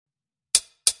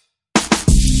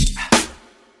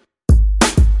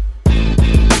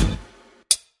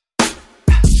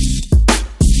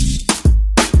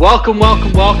Welcome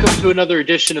to another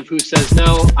edition of Who Says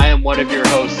No. I am one of your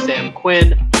hosts, Sam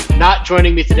Quinn. Not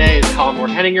joining me today is Colin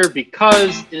Moore-Henninger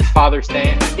because it is Father's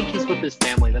Day. I think he's with his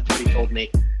family. That's what he told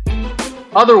me.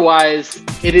 Otherwise,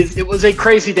 it was a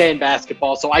crazy day in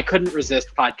basketball, so I couldn't resist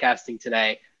podcasting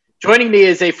today. Joining me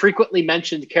is a frequently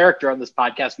mentioned character on this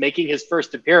podcast, making his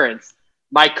first appearance.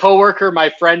 My coworker,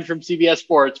 my friend from CBS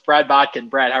Sports, Brad Botkin.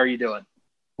 Brad, how are you doing?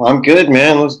 I'm good,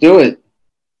 man. Let's do it.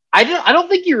 I don't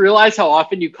think you realize how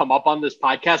often you come up on this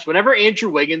podcast. Whenever Andrew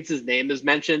Wiggins' name is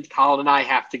mentioned, Colin and I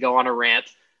have to go on a rant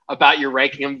about your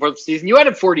ranking him for the season. You had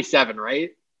him 47,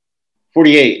 right?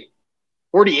 48.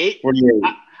 48? 48.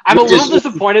 I'm a little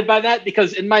disappointed by that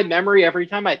because in my memory, every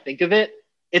time I think of it,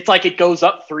 it's like it goes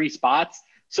up 3 spots.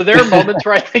 So there are moments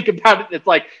where I think about it. It's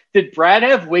like, did Brad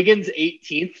have Wiggins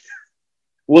 18th?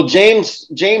 Well, James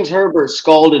Herbert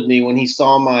scolded me when he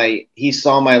saw my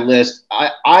list.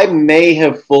 I may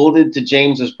have folded to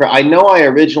James's. I know I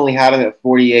originally had him at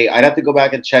 48. I'd have to go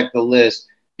back and check the list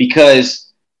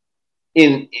because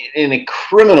in a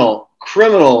criminal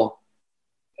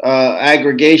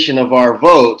aggregation of our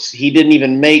votes, he didn't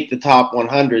even make the top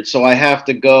 100. So I have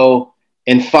to go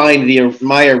and find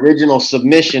my original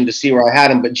submission to see where I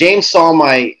had him. But James saw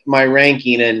my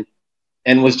ranking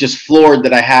and was just floored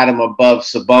that I had him above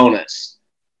Sabonis.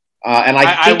 And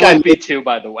I think I would be too,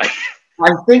 by the way.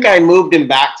 I think I moved him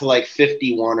back to like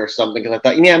 51 or something because I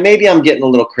thought, yeah, maybe I'm getting a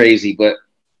little crazy. But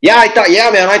yeah, I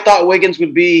thought Wiggins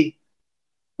would be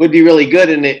really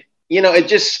good. And it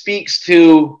just speaks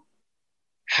to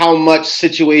how much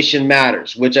situation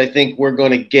matters, which I think we're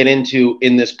going to get into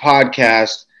in this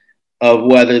podcast of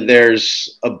whether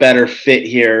there's a better fit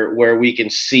here where we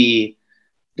can see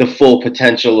the full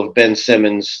potential of Ben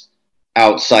Simmons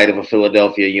outside of a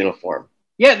Philadelphia uniform.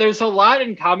 Yeah, there's a lot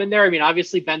in common there. I mean,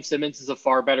 obviously Ben Simmons is a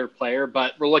far better player,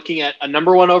 but we're looking at a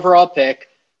number 1 overall pick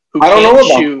who I don't know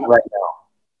about shoot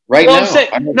right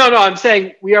now. I'm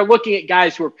saying we are looking at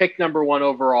guys who are picked number 1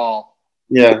 overall.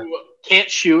 Yeah. Who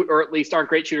can't shoot, or at least aren't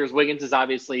great shooters. Wiggins is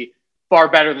obviously far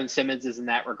better than Simmons is in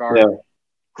that regard. Yeah.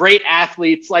 Great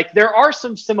athletes. Like, there are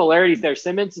some similarities there.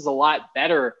 Simmons is a lot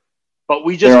better. But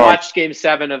we just watched Game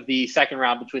 7 of the second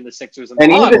round between the Sixers and the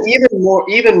Bucks.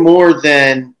 even more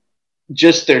than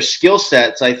just their skill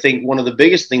sets, I think one of the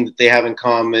biggest things that they have in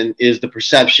common is the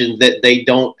perception that they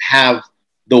don't have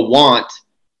the want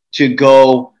to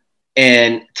go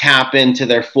and tap into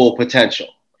their full potential.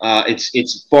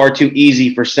 It's far too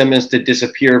easy for Simmons to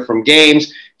disappear from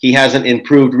games. He hasn't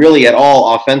improved really at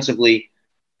all offensively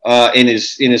in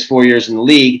his 4 years in the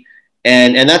league.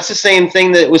 And that's the same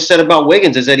thing that was said about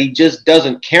Wiggins, is that he just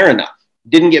doesn't care enough.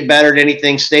 Didn't get better at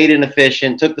anything, stayed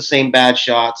inefficient, took the same bad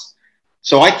shots.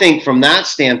 So I think from that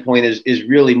standpoint is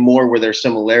really more where their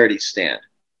similarities stand.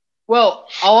 Well,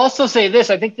 I'll also say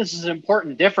this. I think this is an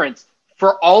important difference.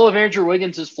 For all of Andrew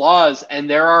Wiggins' flaws, and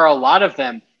there are a lot of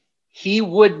them, he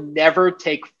would never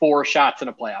take 4 shots in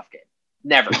a playoff game.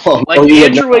 Never.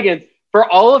 Andrew Wiggins, for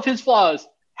all of his flaws,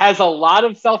 has a lot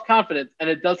of self-confidence, and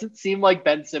it doesn't seem like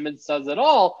Ben Simmons does at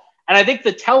all. And I think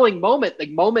the telling moment, the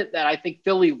moment that I think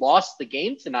Philly lost the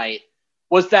game tonight,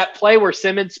 was that play where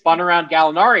Simmons spun around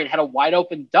Gallinari and had a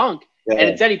wide-open dunk, and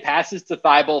instead he passes to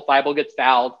Thibault. Thibault gets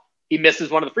fouled. He misses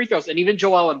one of the free throws. And even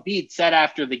Joel Embiid said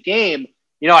after the game,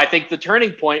 I think the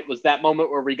turning point was that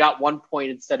moment where we got 1 point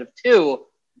instead of 2.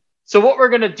 So what we're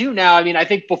going to do now, I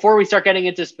think before we start getting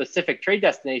into specific trade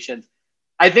destinations,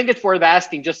 I think it's worth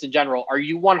asking just in general, are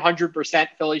you 100%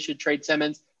 Philly should trade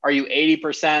Simmons? Are you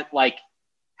 80%? Like,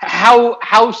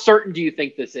 how certain do you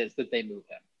think this is that they move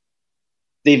him?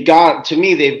 They've got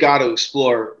to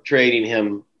explore trading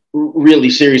him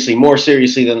really seriously, more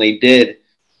seriously than they did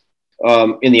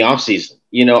in the offseason.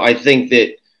 I think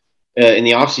that in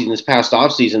the offseason, this past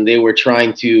offseason, they were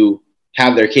trying to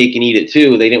have their cake and eat it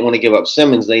too. They didn't want to give up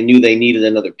Simmons. They knew they needed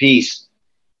another piece.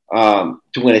 To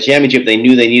win a championship. They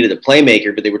knew they needed a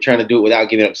playmaker, but they were trying to do it without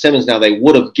giving up Simmons. Now, they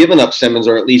would have given up Simmons,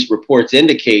 or at least reports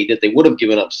indicate that they would have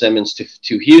given up Simmons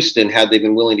to Houston had they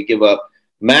been willing to give up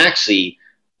Maxey.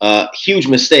 Huge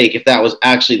mistake if that was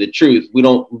actually the truth. We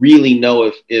don't really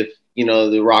know if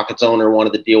the Rockets owner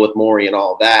wanted to deal with Morey and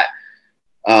all that.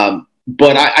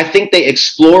 But I think they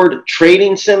explored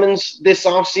trading Simmons this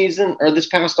offseason, or this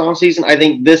past offseason. I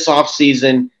think this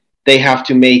offseason they have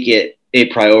to make it a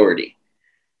priority.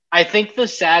 I think the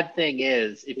sad thing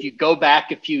is, if you go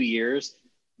back a few years,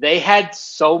 they had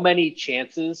so many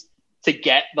chances to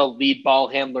get the lead ball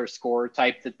handler scorer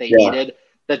type that they needed,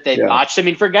 that they botched.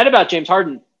 Forget about James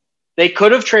Harden. They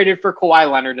could have traded for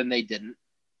Kawhi Leonard, and they didn't.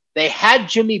 They had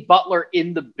Jimmy Butler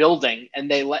in the building,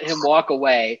 and they let him walk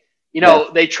away.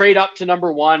 They trade up to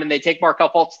number 1, and they take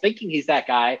Markelle Fultz thinking he's that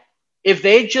guy. If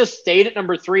they just stayed at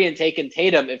number 3 and taken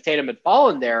Tatum, if Tatum had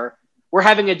fallen there, we're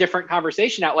having a different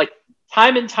conversation now. Like,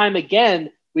 time and time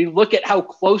again, we look at how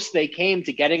close they came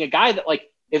to getting a guy that, like,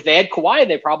 if they had Kawhi,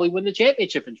 they probably win the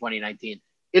championship in 2019.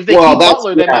 If they keep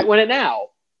Butler, they might win it now.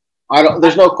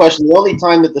 There's no question. The only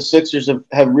time that the Sixers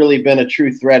have really been a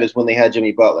true threat is when they had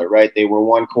Jimmy Butler, right? They were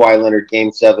one Kawhi Leonard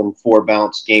Game 7, 4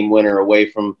 bounce game winner away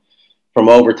from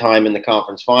overtime in the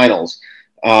conference finals,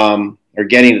 or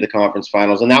getting to the conference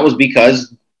finals. And that was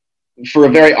because, for a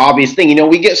very obvious thing,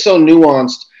 we get so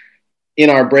nuanced in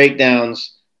our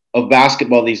breakdowns of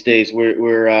basketball these days.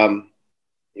 We're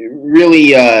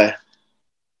really, I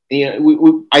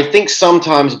think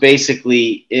sometimes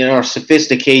basically in our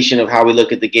sophistication of how we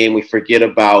look at the game, we forget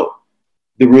about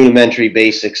the rudimentary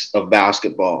basics of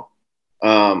basketball.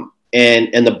 And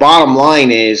the bottom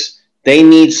line is they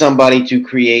need somebody to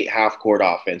create half-court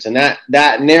offense. And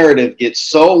that narrative gets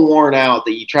so worn out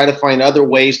that you try to find other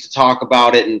ways to talk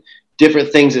about it and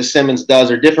different things that Simmons does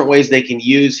or different ways they can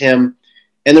use him.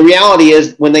 And the reality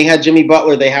is, when they had Jimmy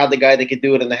Butler, they had the guy that could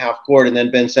do it in the half court, and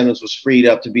then Ben Simmons was freed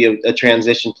up to be a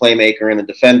transition playmaker and a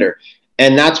defender.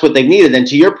 And that's what they needed. And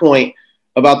to your point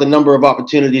about the number of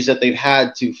opportunities that they've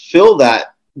had to fill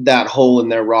that hole in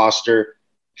their roster,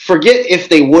 forget if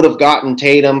they would have gotten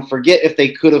Tatum, forget if they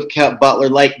could have kept Butler.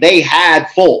 Like, they had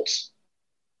Fultz.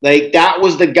 Like, that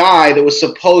was the guy that was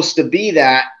supposed to be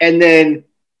that, and then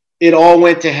it all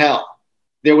went to hell.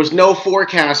 There was no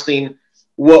forecasting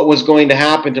what was going to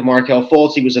happen to Markelle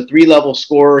Fultz. He was a 3-level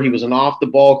scorer. He was an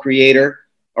off-the-ball creator,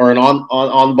 or an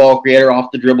on-ball creator,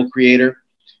 off-the-dribble creator.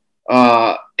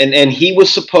 And he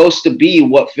was supposed to be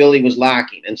what Philly was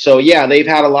lacking. And so, yeah, they've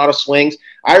had a lot of swings.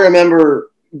 I remember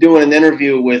doing an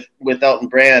interview with Elton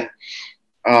Brand.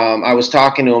 I was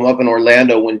talking to him up in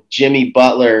Orlando when Jimmy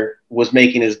Butler was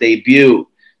making his debut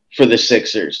for the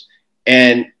Sixers.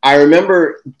 And I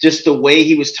remember just the way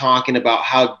he was talking about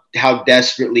how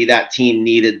desperately that team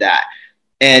needed that.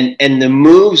 And the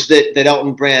moves that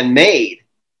Elton Brand made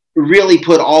really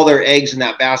put all their eggs in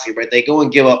that basket, right? They go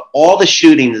and give up all the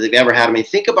shooting that they've ever had. I mean,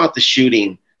 think about the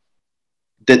shooting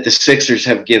that the Sixers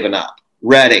have given up.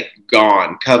 Redick,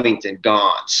 gone. Covington,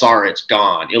 gone. Saric,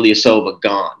 gone. Ilyasova,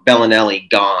 gone. Bellinelli,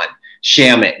 gone.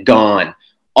 Shamet, gone.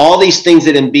 All these things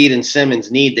that Embiid and Simmons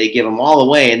need, they give them all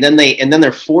away, and then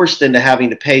they're forced into having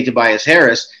to pay Tobias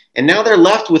Harris, and now they're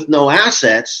left with no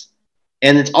assets,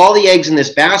 and it's all the eggs in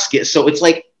this basket. So it's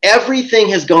like everything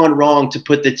has gone wrong to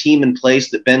put the team in place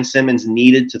that Ben Simmons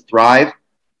needed to thrive.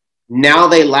 Now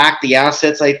they lack the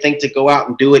assets, I think, to go out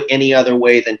and do it any other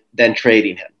way than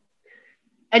trading him.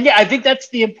 And yeah, I think that's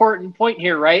the important point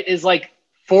here, right? Is like,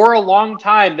 for a long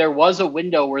time there was a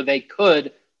window where they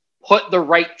could put the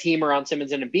right team around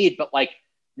Simmons and Embiid, but like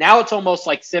now it's almost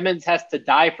like Simmons has to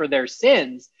die for their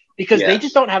sins because they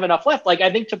just don't have enough left. Like,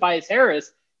 I think Tobias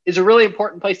Harris is a really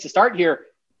important place to start here.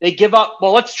 They give up.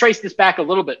 Well, let's trace this back a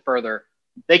little bit further.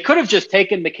 They could have just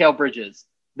taken Mikal Bridges.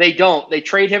 They don't. They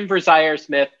trade him for Zaire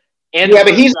Smith. And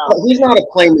but he's not a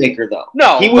playmaker though.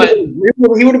 No, he would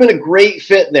have been a great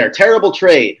fit there. Terrible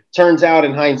trade, turns out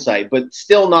in hindsight, but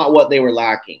still not what they were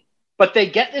lacking. But they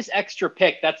get this extra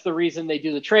pick. That's the reason they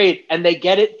do the trade. And they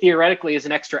get it theoretically as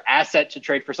an extra asset to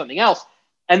trade for something else.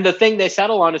 And the thing they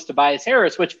settle on is Tobias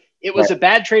Harris, which it was a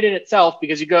bad trade in itself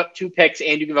because you go up 2 picks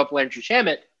and you give up Landry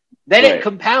Shamet. Then it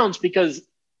compounds because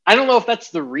I don't know if that's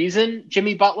the reason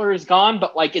Jimmy Butler is gone,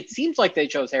 but like it seems like they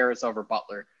chose Harris over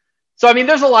Butler. So, I mean,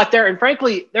 there's a lot there. And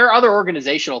frankly, there are other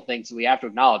organizational things that we have to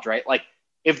acknowledge, right? Like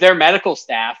if their medical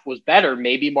staff was better,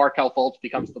 maybe Markelle Fultz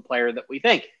becomes the player that we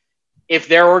think. If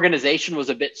their organization was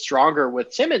a bit stronger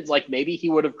with Simmons, like maybe he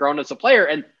would have grown as a player.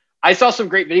 And I saw some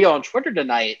great video on Twitter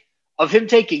tonight of him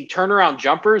taking turnaround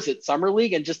jumpers at Summer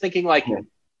League and just thinking like,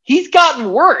 he's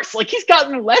gotten worse. Like he's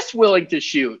gotten less willing to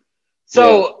shoot.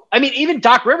 So, I mean, even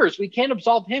Doc Rivers, we can't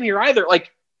absolve him here either.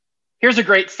 Like, here's a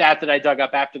great stat that I dug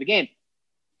up after the game.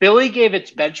 Philly gave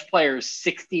its bench players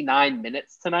 69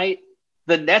 minutes tonight.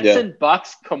 The Nets and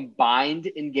Bucks combined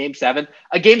in Game 7,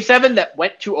 a Game 7 that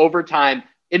went to overtime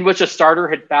in which a starter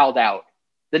had fouled out.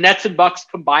 The Nets and Bucks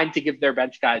combined to give their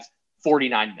bench guys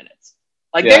 49 minutes.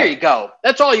 Like, there you go.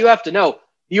 That's all you have to know.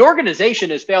 The organization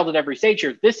has failed at every stage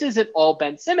here. This isn't all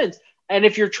Ben Simmons. And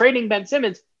if you're trading Ben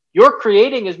Simmons, you're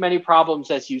creating as many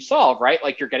problems as you solve, right?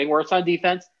 Like, you're getting worse on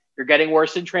defense. You're getting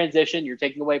worse in transition. You're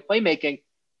taking away playmaking.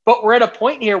 But we're at a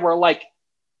point here where, like,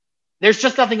 there's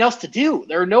just nothing else to do.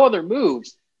 There are no other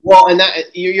moves. Well, and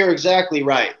that you're exactly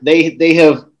right. They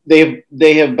have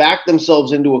backed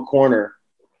themselves into a corner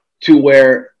to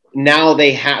where now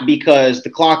they have, because the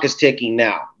clock is ticking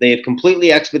now. They have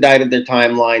completely expedited their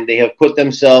timeline. They have put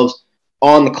themselves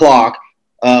on the clock.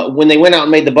 when they went out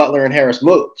and made the Butler and Harris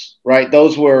moves, right?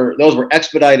 Those were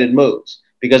expedited moves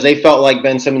because they felt like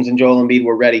Ben Simmons and Joel Embiid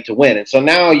were ready to win. And so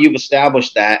now you've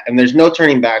established that, and there's no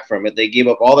turning back from it. They gave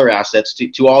up all their assets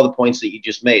to all the points that you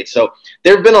just made. So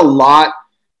there have been a lot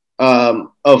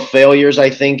of failures,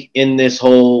 I think, in this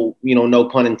whole, no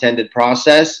pun intended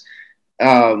process.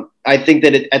 I think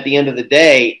that at the end of the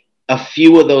day, a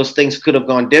few of those things could have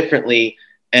gone differently,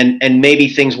 and maybe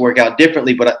things work out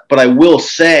differently. But I will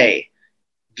say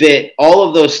that all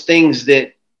of those things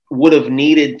that would have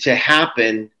needed to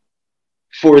happen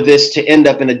for this to end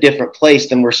up in a different place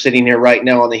than we're sitting here right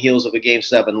now on the heels of a Game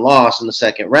 7 loss in the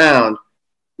second round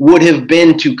would have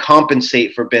been to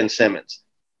compensate for Ben Simmons.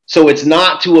 So it's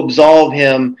not to absolve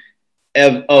him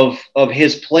of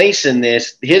his place in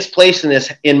this. His place in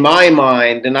this, in my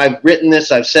mind, and I've written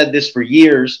this, I've said this for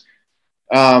years,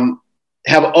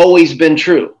 have always been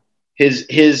true.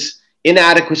 His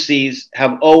inadequacies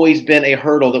have always been a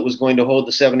hurdle that was going to hold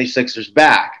the 76ers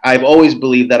back. I've always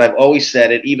believed that. I've always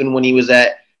said it, even when he was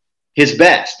at his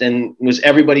best and was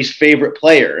everybody's favorite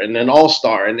player and an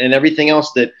all-star and everything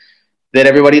else that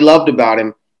everybody loved about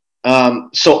him.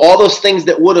 So all those things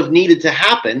that would have needed to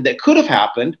happen, that could have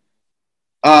happened,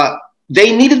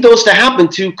 they needed those to happen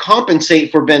to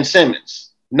compensate for Ben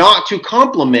Simmons, not to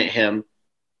compliment him,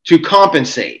 to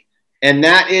compensate. And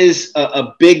that is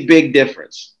a big, big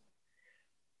difference.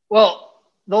 Well,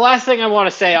 the last thing I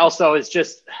want to say also is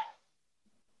just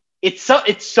it's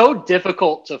so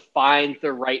difficult to find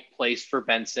the right place for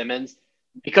Ben Simmons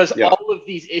because all of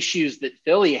these issues that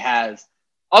Philly has,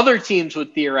 other teams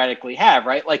would theoretically have,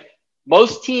 right? Like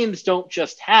most teams don't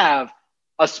just have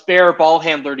a spare ball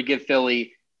handler to give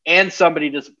Philly and somebody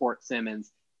to support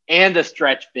Simmons and a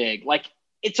stretch big. Like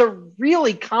it's a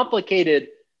really complicated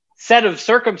set of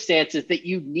circumstances that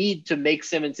you need to make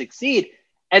Simmons succeed.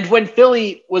 And when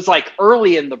Philly was like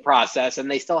early in the process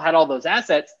and they still had all those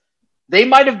assets, they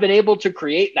might have been able to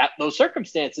create those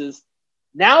circumstances.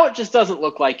 Now it just doesn't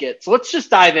look like it. So let's just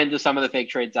dive into some of the fake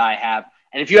trades I have.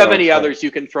 And if you have any others,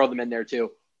 you can throw them in there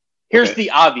too. Here's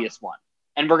the obvious one.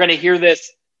 And we're going to hear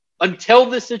this until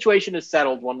this situation is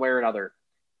settled one way or another.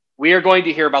 We are going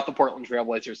to hear about the Portland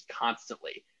Trailblazers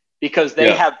constantly because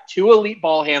they have two elite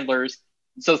ball handlers.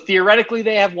 So theoretically,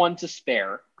 they have one to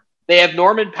spare. They have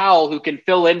Norman Powell who can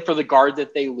fill in for the guard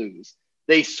that they lose.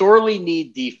 They sorely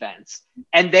need defense.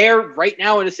 And they're right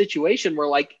now in a situation where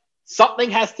like something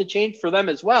has to change for them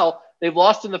as well. They've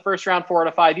lost in the first round 4 out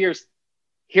of 5 years.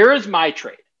 Here is my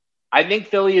trade. I think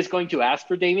Philly is going to ask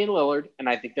for Damian Lillard, and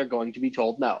I think they're going to be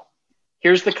told no.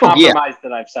 Here's the compromise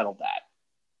that I've settled at.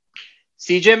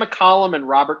 CJ McCollum and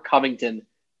Robert Covington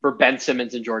for Ben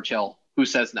Simmons and George Hill. Who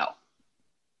says no?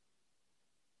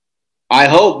 I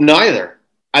hope neither.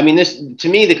 I mean, this to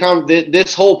me,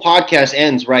 this whole podcast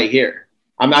ends right here.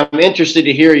 I'm interested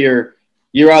to hear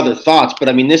your other thoughts, but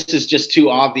I mean, this is just too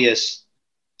obvious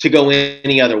to go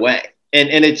any other way, and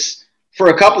it's for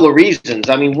a couple of reasons.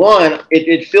 I mean, one,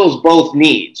 it fills both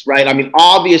needs, right? I mean,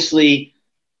 obviously,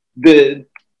 the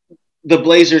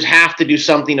Blazers have to do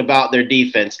something about their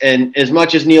defense, and as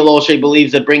much as Neil Olshey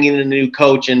believes that bringing in a new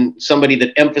coach and somebody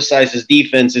that emphasizes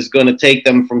defense is going to take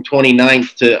them from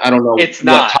 29th to I don't know, it's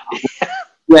not.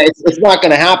 Yeah, it's not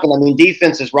going to happen. I mean,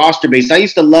 defense is roster-based. I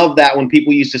used to love that when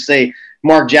people used to say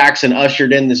Mark Jackson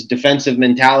ushered in this defensive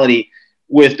mentality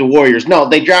with the Warriors. No,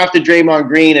 they drafted Draymond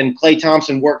Green, and Klay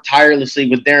Thompson worked tirelessly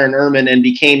with Darren Erman and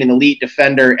became an elite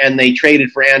defender, and they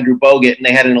traded for Andrew Bogut, and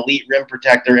they had an elite rim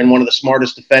protector and one of the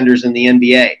smartest defenders in the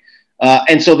NBA.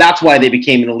 And so that's why they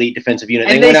became an elite defensive unit.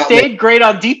 And they stayed great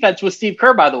on defense with Steve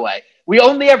Kerr, by the way. We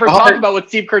only ever talked about what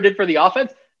Steve Kerr did for the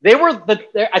offense.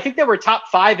 I think they were top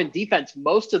 5 in defense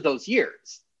most of those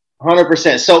years.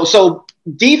 100%. So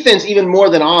defense, even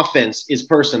more than offense, is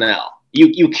personnel.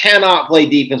 You cannot play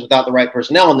defense without the right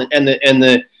personnel, and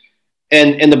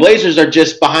the Blazers are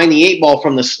just behind the 8 ball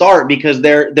from the start because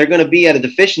they're going to be at a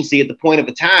deficiency at the point of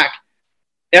attack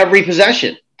every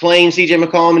possession, playing CJ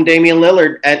McCollum and Damian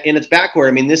Lillard in its backcourt.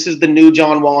 I mean, this is the new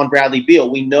John Wall and Bradley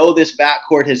Beal. We know this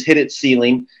backcourt has hit its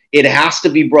ceiling. It has to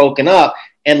be broken up.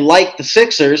 And like the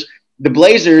Sixers, the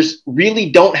Blazers really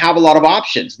don't have a lot of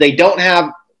options. They don't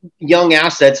have young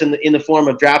assets in the form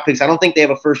of draft picks. I don't think they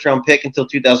have a first-round pick until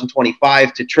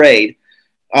 2025 to trade.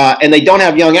 And they don't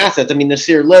have young assets. I mean,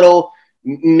 Nasir Little,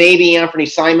 maybe Anthony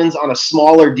Simons on a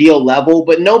smaller deal level,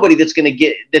 but nobody that's going to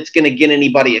get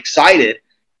anybody excited.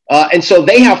 And so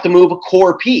they have to move a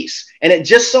core piece. And it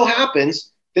just so happens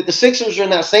that the Sixers are in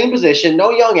that same position,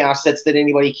 no young assets that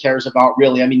anybody cares about,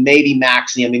 really. I mean, maybe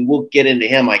Maxey. I mean, we'll get into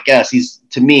him, I guess. He's,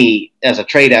 to me, as a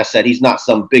trade asset, he's not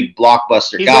some big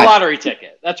blockbuster guy. He's a lottery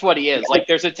ticket. That's what he is. Like,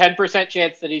 there's a 10%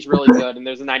 chance that he's really good, and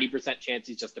there's a 90% chance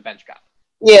he's just a bench guy.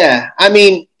 Yeah, I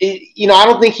mean, I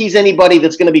don't think he's anybody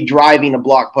that's going to be driving a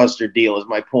blockbuster deal. Is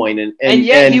my point, and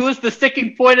yet he was the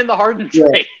sticking point in the Harden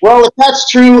trade. Well, if that's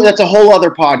true, that's a whole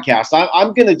other podcast.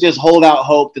 I'm going to just hold out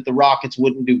hope that the Rockets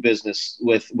wouldn't do business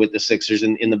with the Sixers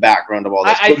in the background of all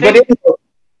this.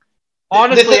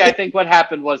 Honestly, I think what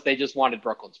happened was they just wanted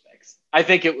Brooklyn's picks. I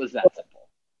think it was that simple.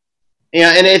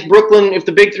 Yeah, and if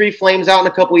the Big Three flames out in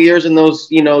a couple of years and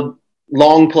those,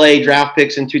 long play draft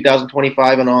picks in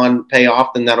 2025 and on pay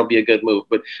off, then that'll be a good move.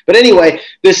 But anyway,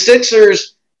 the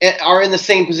Sixers are in the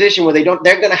same position where they're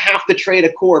going to have to trade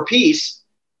a core piece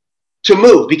to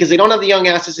move because they don't have the young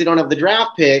assets, they don't have the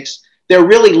draft picks. They're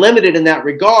really limited in that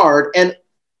regard. And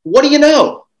what do you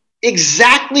know?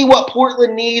 Exactly what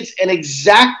Portland needs and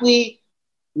exactly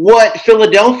what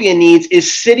Philadelphia needs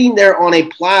is sitting there on a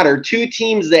platter. Two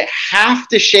teams that have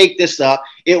to shake this up.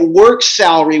 It works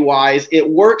salary-wise. It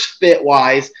works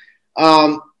fit-wise.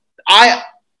 I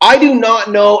do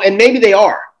not know, and maybe they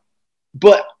are,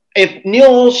 but if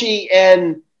Neil Olshey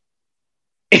and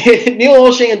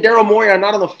Daryl Morey are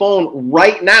not on the phone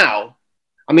right now,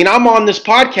 I mean, I'm on this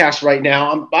podcast right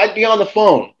now. I'd be on the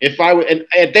phone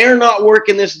if they're not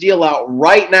working this deal out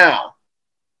right now.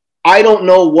 I don't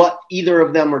know what either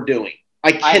of them are doing.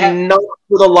 I cannot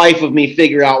for the life of me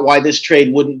figure out why this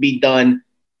trade wouldn't be done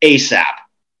ASAP.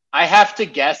 I have to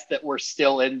guess that we're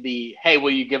still in the, hey, will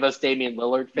you give us Damian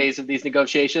Lillard phase of these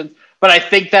negotiations? But I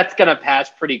think that's going to pass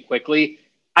pretty quickly.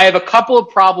 I have a couple of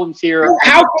problems here.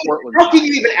 How can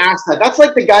you even ask that? That's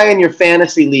like the guy in your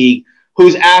fantasy league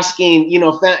who's asking,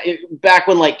 back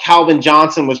when like Calvin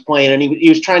Johnson was playing and he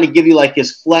was trying to give you like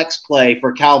his flex play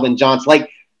for Calvin Johnson. Like,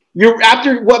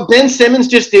 after what Ben Simmons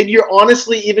just did, you're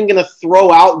honestly even going to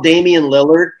throw out Damian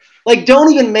Lillard? Like,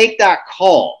 don't even make that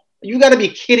call. You got to be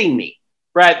kidding me.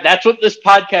 Brad, that's what this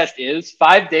podcast is.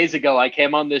 5 days ago, I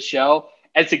came on this show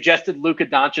and suggested Luka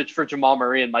Doncic for Jamal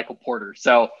Murray and Michael Porter.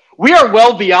 So we are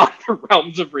well beyond the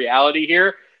realms of reality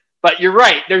here. But you're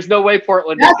right. There's no way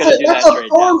Portland is going to do that trade.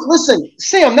 Listen,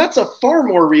 Sam, that's a far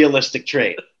more realistic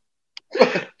trade.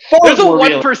 There's a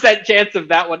 1% chance of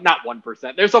that one. Not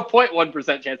 1%. There's a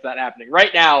 0.1% chance of that happening.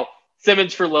 Right now,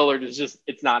 Simmons for Lillard is just,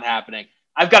 it's not happening.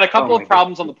 I've got a couple of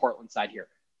problems on the Portland side here.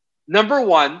 Number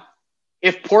one,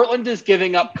 if Portland is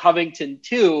giving up Covington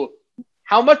too,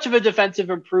 how much of a defensive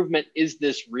improvement is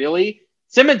this really?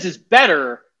 Simmons is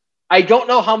better. I don't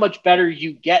know how much better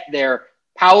you get there.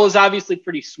 Powell is obviously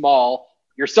pretty small.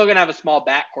 You're still going to have a small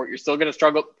backcourt. You're still going to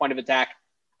struggle at the point of attack.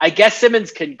 I guess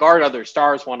Simmons can guard other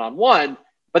stars one-on-one,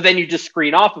 but then you just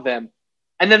screen off of him.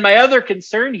 And then my other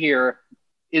concern here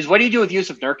is what do you do with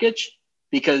Jusuf Nurkic?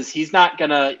 Because he's not going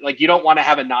to, you don't want to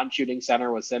have a non-shooting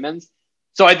center with Simmons.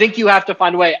 So I think you have to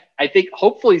find a way. I think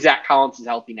hopefully Zach Collins is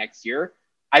healthy next year.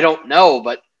 I don't know,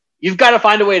 but you've got to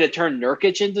find a way to turn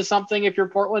Nurkic into something if you're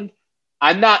Portland.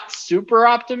 I'm not super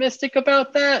optimistic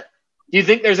about that. Do you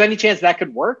think there's any chance that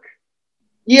could work?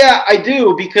 Yeah, I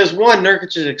do, because one,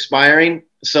 Nurkic is expiring.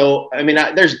 So, I mean,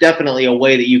 there's definitely a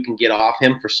way that you can get off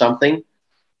him for something.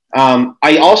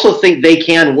 I also think they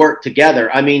can work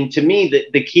together. I mean, to me,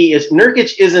 the key is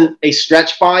Nurkic isn't a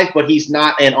stretch five, but he's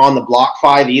not an on the block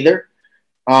five either.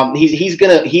 He's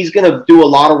gonna do a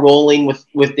lot of rolling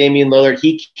with Damian Lillard.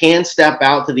 He can step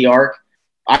out to the arc.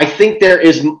 I think there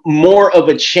is more of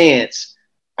a chance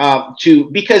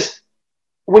because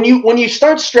when you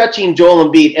start stretching Joel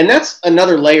Embiid, and that's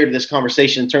another layer to this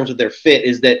conversation in terms of their fit,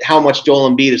 is that how much Joel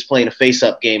Embiid is playing a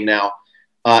face-up game now,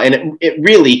 and it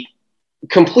really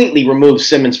completely removes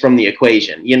Simmons from the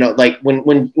equation. Like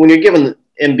when you're giving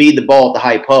Embiid the ball at the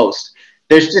high post,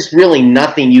 there's just really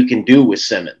nothing you can do with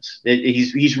Simmons.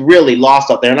 He's really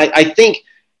lost out there, and I think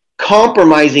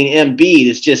compromising Embiid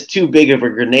is just too big of a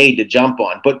grenade to jump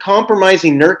on. But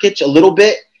compromising Nurkic a little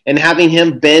bit and having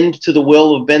him bend to the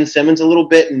will of Ben Simmons a little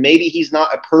bit, and maybe he's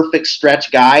not a perfect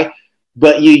stretch guy,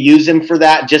 but you use him for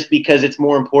that just because it's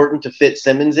more important to fit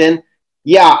Simmons in.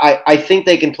 Yeah, I think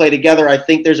they can play together. I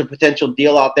think there's a potential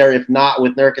deal out there, if not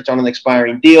with Nurkic on an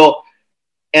expiring deal.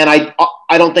 And I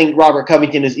don't think Robert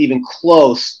Covington is even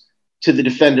close to the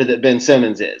defender that Ben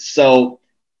Simmons is. So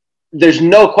there's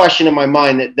no question in my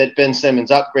mind that Ben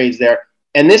Simmons upgrades there.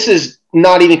 And this is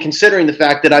not even considering the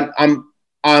fact that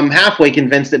I'm halfway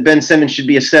convinced that Ben Simmons should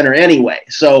be a center anyway.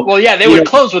 So, well, yeah, they would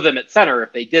close with him at center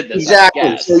if they did this.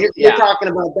 Exactly. So you're talking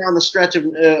about down the stretch of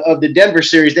the Denver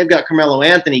series, they've got Carmelo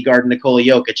Anthony guarding Nikola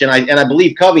Jokic, and I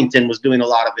believe Covington was doing a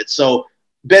lot of it. So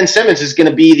Ben Simmons is going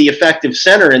to be the effective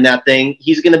center in that thing.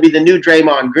 He's going to be the new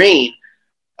Draymond Green.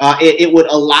 It would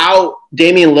allow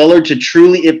Damian Lillard to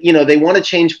truly, if they want to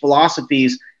change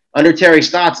philosophies, under Terry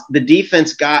Stotts, the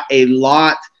defense got a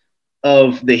lot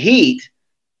of the heat,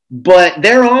 but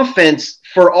their offense,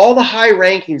 for all the high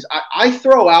rankings, I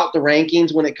throw out the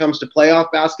rankings when it comes to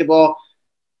playoff basketball.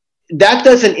 That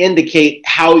doesn't indicate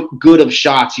how good of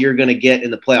shots you're going to get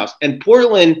in the playoffs. And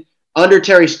Portland, under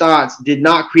Terry Stotts, did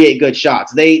not create good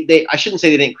shots. I shouldn't say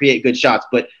they didn't create good shots,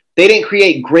 but they didn't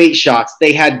create great shots.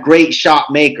 They had great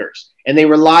shot makers, and they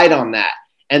relied on that.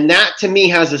 And that, to me,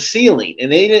 has a ceiling.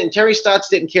 And Terry Stotts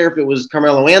didn't care if it was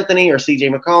Carmelo Anthony or C.J.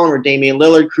 McCollum or Damian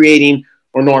Lillard creating,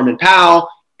 or Norman Powell,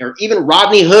 or even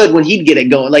Rodney Hood when he'd get it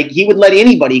going. Like, he would let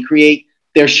anybody create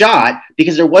their shot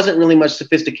because there wasn't really much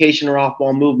sophistication or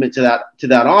off-ball movement to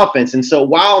that offense. And so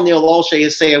while Neil Olshey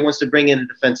is saying he wants to bring in a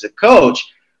defensive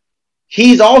coach,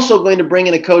 he's also going to bring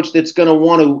in a coach that's going to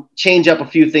want to change up a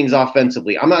few things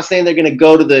offensively. I'm not saying they're going to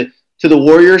go to the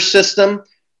Warriors system,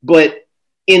 but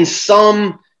in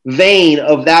some vein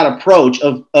of that approach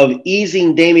of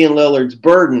easing Damian Lillard's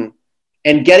burden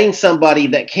and getting somebody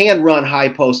that can run high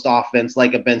post offense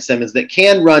like a Ben Simmons, that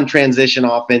can run transition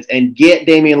offense and get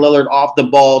Damian Lillard off the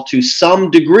ball to some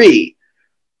degree.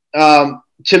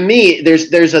 To me,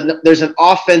 there's an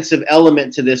offensive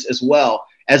element to this as well.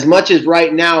 As much as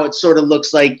right now it sort of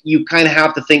looks like you kind of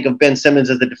have to think of Ben Simmons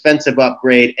as the defensive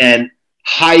upgrade and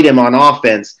hide him on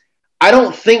offense, I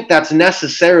don't think that's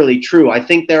necessarily true. I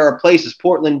think there are places,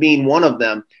 Portland being one of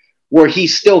them, where he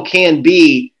still can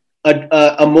be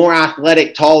a more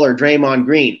athletic, taller Draymond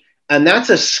Green. And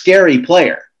that's a scary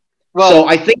player. Well, so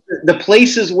I think the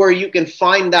places where you can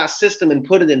find that system and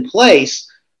put it in place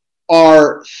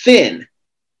are thin.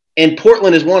 And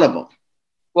Portland is one of them.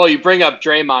 Well, you bring up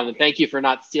Draymond, and thank you for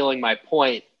not stealing my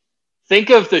point.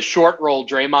 Think of the short roll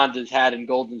Draymond has had in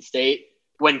Golden State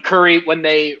when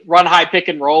they run high pick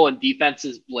and roll and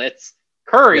defenses blitz.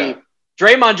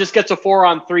 Draymond just gets a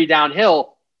 4-on-3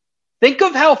 downhill. Think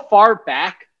of how far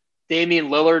back Damian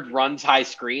Lillard runs high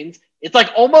screens. It's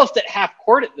like almost at half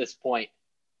court at this point.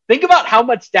 Think about how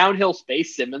much downhill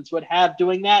space Simmons would have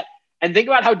doing that. And think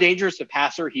about how dangerous a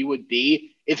passer he would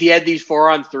be if he had these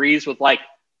 4-on-3s with like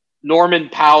Norman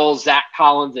Powell, Zach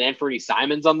Collins, and Anthony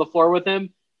Simons on the floor with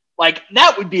him. Like,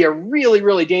 that would be a really,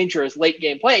 really dangerous late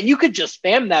game play. And you could just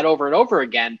spam that over and over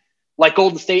again, like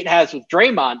Golden State has with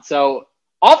Draymond. So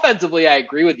offensively, I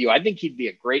agree with you. I think he'd be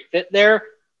a great fit there.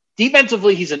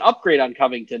 Defensively, he's an upgrade on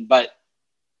Covington. But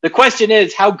the question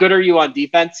is, how good are you on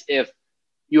defense if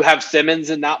you have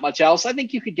Simmons and not much else? I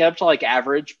think you could get up to like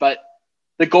average, but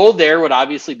the goal there would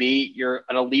obviously be you're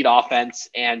an elite offense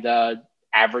and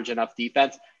average enough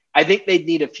defense. I think they'd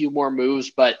need a few more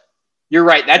moves, but you're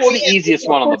right. That's the easiest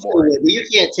one on the board. You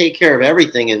can't take care of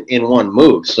everything in one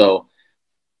move. So,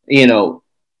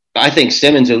 I think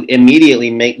Simmons immediately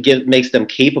makes them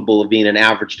capable of being an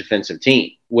average defensive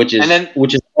team, which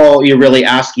is all you're really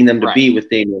asking them to be with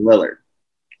Damian Lillard.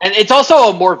 And it's also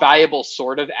a more valuable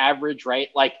sort of average, right?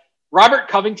 Like, Robert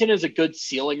Covington is a good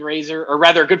ceiling raiser, or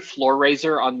rather a good floor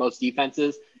raiser on most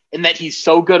defenses, in that he's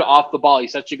so good off the ball.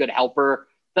 He's such a good helper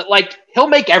that, like, he'll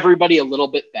make everybody a little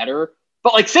bit better.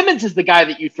 But, like, Simmons is the guy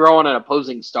that you throw on an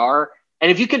opposing star.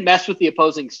 And if you can mess with the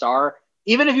opposing star,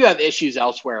 even if you have issues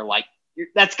elsewhere, like,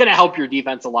 that's going to help your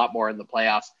defense a lot more in the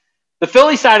playoffs. The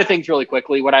Philly side of things really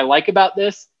quickly, what I like about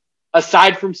this,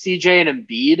 aside from CJ and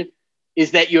Embiid,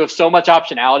 is that you have so much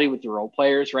optionality with your role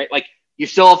players, right? Like, you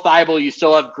still have Thibault, you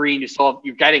still have Green,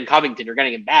 you're getting Covington, you're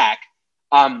getting him back.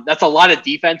 That's a lot of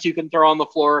defense you can throw on the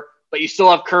floor, but you still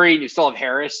have Curry and you still have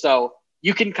Harris. So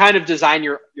you can kind of design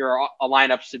your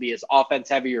lineups to be as offense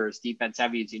heavy or as defense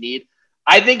heavy as you need.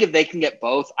 I think if they can get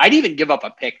both, I'd even give up a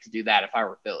pick to do that if I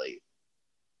were Philly.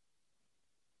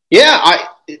 Yeah,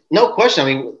 no question.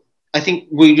 I mean, I think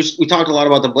we talked a lot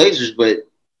about the Blazers, but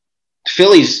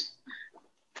Philly's.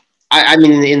 I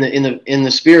mean, in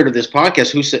the spirit of this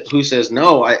podcast, who says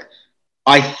no?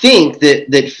 I think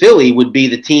that Philly would be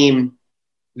the team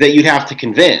that you'd have to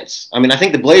convince. I mean, I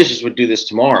think the Blazers would do this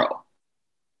tomorrow.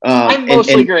 I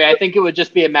mostly agree. I think it would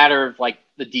just be a matter of like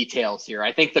the details here.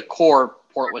 I think the core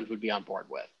Portland would be on board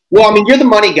with. Well, I mean, you're the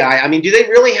money guy. I mean, do they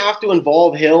really have to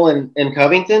involve Hill and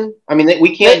Covington? I mean,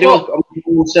 we can't do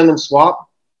a Simmons swap.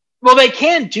 Well, they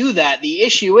can do that. The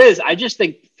issue is, I just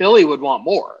think Philly would want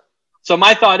more. So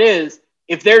my thought is,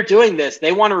 if they're doing this,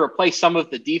 they want to replace some of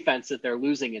the defense that they're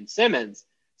losing in Simmons.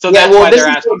 So that's why they're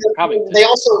asking for Covington. They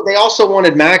also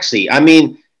wanted Maxey. I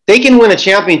mean, they can win a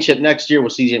championship next year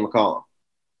with CJ McCollum.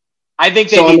 I think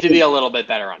they need to be a little bit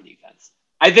better on defense.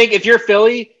 I think if you're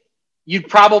Philly, you'd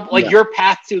probably your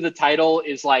path to the title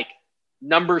is like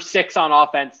number 6 on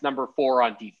offense, number 4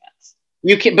 on defense.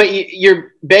 You can, but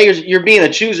you're beggars. You're being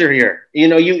a chooser here. You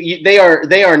know, they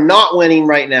are not winning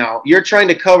right now. You're trying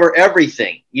to cover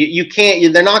everything. You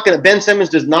can't. They're not going to. Ben Simmons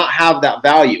does not have that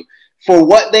value for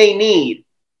what they need.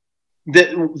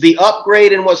 The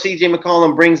upgrade in what CJ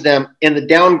McCollum brings them, and the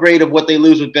downgrade of what they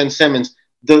lose with Ben Simmons.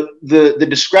 The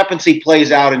discrepancy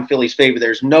plays out in Philly's favor.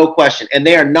 There's no question, and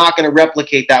they are not going to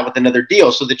replicate that with another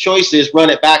deal. So the choice is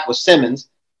run it back with Simmons.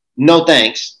 No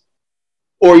thanks.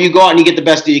 Or you go out and you get the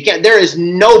best deal you can. There is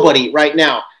nobody right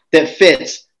now that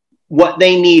fits what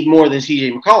they need more than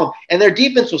CJ McCollum, and their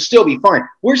defense will still be fine.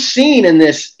 We're seeing in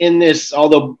this,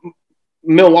 although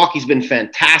Milwaukee's been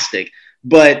fantastic,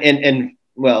 but and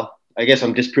well, I guess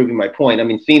I'm disproving my point. I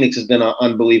mean, Phoenix has been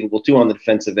unbelievable too on the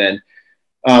defensive end.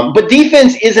 But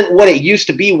defense isn't what it used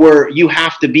to be, where you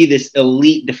have to be this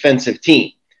elite defensive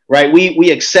team, right? We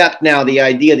accept now the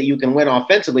idea that you can win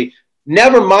offensively.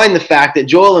 Never mind the fact that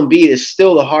Joel Embiid is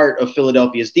still the heart of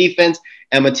Philadelphia's defense,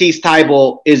 and Matisse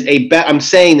Thybulle is I'm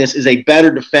saying this, is a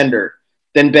better defender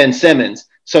than Ben Simmons.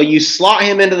 So you slot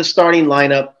him into the starting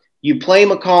lineup, you play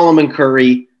McCollum and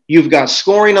Curry, you've got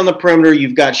scoring on the perimeter,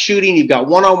 you've got shooting, you've got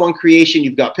one-on-one creation,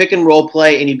 you've got pick and roll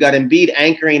play, and you've got Embiid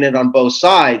anchoring it on both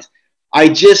sides. I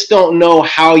just don't know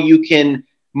how you can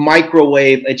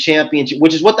microwave a championship,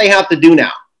 which is what they have to do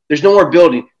now. There's no more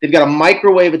building. They've got to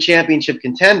microwave a championship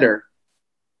contender.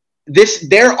 They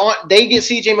get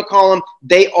CJ McCollum.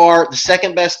 They are the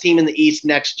second best team in the East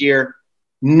next year.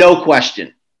 No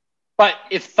question. But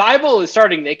if Thybulle is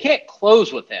starting, they can't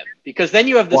close with him, because then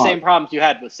you have the same problems you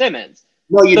had with Simmons.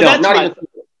 No, you don't.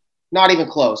 Not even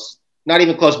close. Not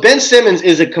even close. Ben Simmons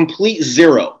is a complete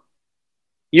zero.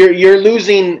 You're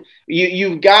losing.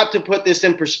 You've got to put this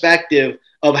in perspective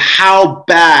of how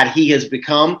bad he has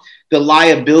become, the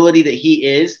liability that he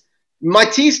is.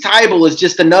 Matisse Thybulle is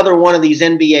just another one of these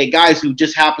NBA guys who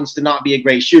just happens to not be a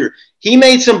great shooter. He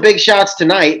made some big shots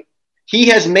tonight. He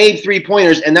has made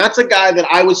three-pointers, and that's a guy that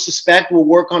I would suspect will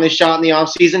work on his shot in the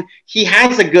offseason. He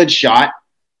has a good shot.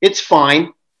 It's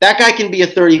fine. That guy can be a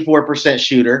 34%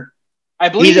 shooter. I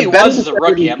believe he was as a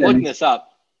rookie. I'm looking this up.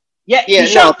 Yeah, he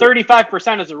shot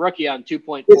 35% as a rookie on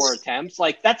 2.4 attempts.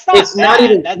 Like, that's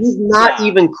not bad. He's not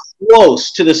even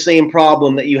close to the same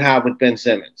problem that you have with Ben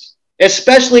Simmons,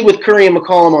 especially with Curry and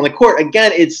McCollum on the court.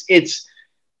 Again, it's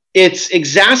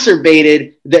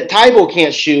exacerbated that Thybulle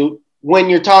can't shoot when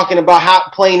you're talking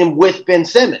about playing him with Ben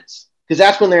Simmons, because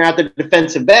that's when they're at their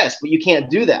defensive best, but you can't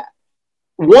do that.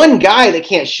 One guy that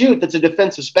can't shoot that's a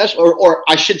defensive special, or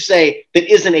I should say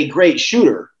that isn't a great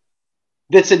shooter,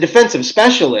 that's a defensive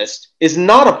specialist, is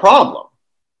not a problem.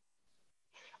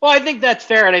 Well, I think that's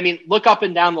fair. And I mean, look up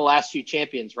and down the last few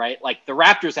champions, right? Like, the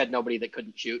Raptors had nobody that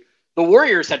couldn't shoot. The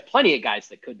Warriors had plenty of guys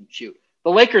that couldn't shoot.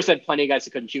 The Lakers had plenty of guys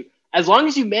that couldn't shoot. As long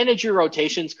as you manage your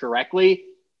rotations correctly,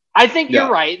 I think you're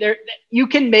right. You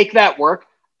can make that work.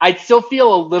 I'd still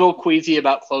feel a little queasy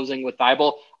about closing with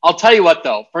Thybulle. I'll tell you what,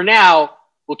 though. For now,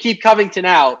 we'll keep Covington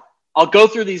out. I'll go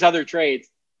through these other trades.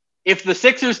 If the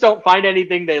Sixers don't find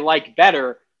anything they like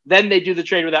better, then they do the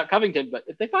trade without Covington. But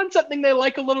if they find something they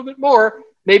like a little bit more,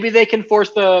 maybe they can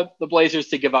force the Blazers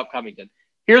to give up Covington.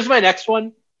 Here's my next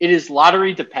one. It is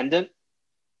lottery dependent.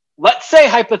 Let's say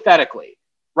hypothetically,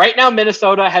 right now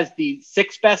Minnesota has the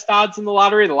 6th best odds in the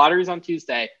lottery. The lottery's on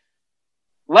Tuesday.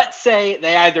 Let's say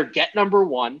they either get number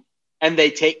 1 and they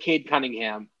take Cade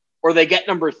Cunningham, or they get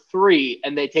number 3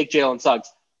 and they take Jalen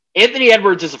Suggs. Anthony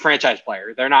Edwards is a franchise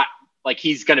player. They're not like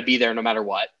he's going to be there no matter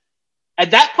what.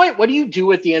 At that point, what do you do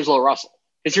with D'Angelo Russell?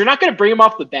 Because you're not going to bring him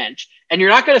off the bench, and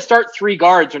you're not going to start 3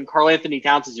 guards when Karl Anthony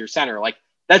Towns is your center. Like,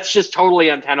 that's just totally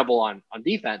untenable on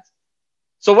defense.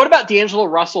 So what about D'Angelo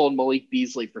Russell and Malik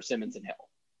Beasley for Simmons and Hill?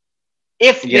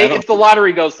 If the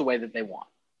lottery goes the way that they want.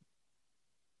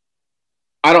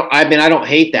 I don't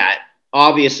hate that.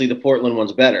 Obviously, the Portland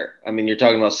one's better. I mean, you're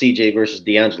talking about CJ versus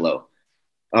D'Angelo.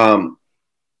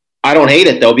 I don't hate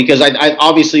it, though, because I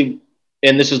obviously,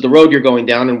 and this is the road you're going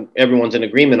down, and everyone's in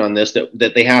agreement on this,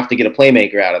 that they have to get a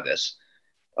playmaker out of this.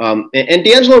 And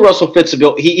D'Angelo Russell fits the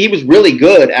bill. He was really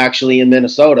good, actually, in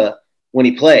Minnesota when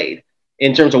he played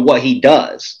in terms of what he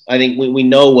does. I think we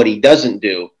know what he doesn't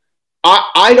do.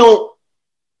 I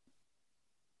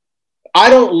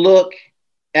don't look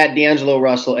at D'Angelo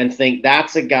Russell and think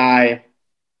that's a guy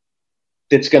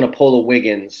that's going to pull a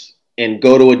Wiggins and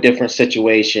go to a different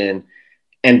situation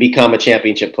and become a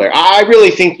championship player. I really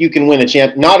think you can win a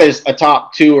champ, not as a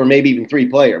top 2 or maybe even 3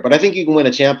 player, but I think you can win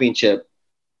a championship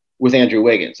with Andrew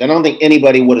Wiggins. I don't think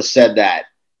anybody would have said that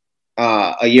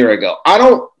a year ago. I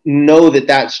don't know that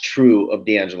that's true of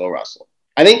D'Angelo Russell.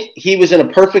 I think he was in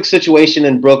a perfect situation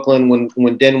in Brooklyn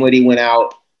when Dinwiddie went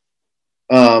out.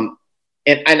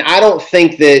 And I don't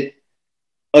think that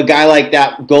a guy like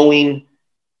that going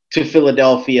to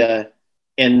Philadelphia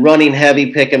and running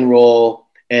heavy pick and roll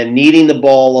and needing the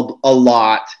ball a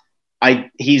lot.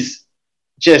 He's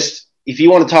just, if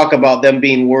you want to talk about them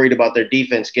being worried about their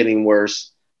defense getting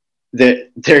worse,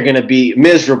 that they're going to be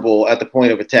miserable at the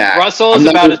point of attack. Russell is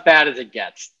about as bad as it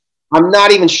gets. I'm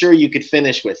not even sure you could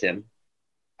finish with him.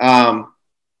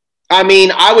 I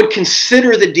mean, I would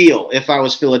consider the deal if I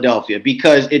was Philadelphia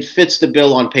because it fits the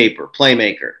bill on paper,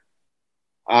 playmaker.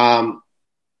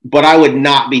 But I would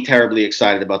not be terribly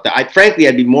excited about that. Frankly,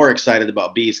 I'd be more excited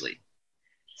about Beasley.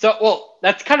 So, well,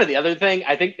 that's kind of the other thing.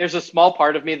 I think there's a small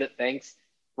part of me that thinks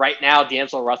right now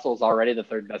D'Angelo Russell is already the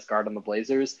third best guard on the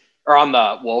Blazers, or on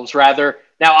the Wolves, rather.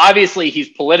 Now, obviously, he's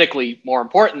politically more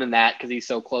important than that because he's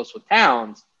so close with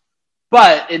Towns.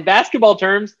 But in basketball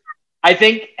terms, I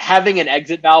think having an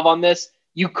exit valve on this,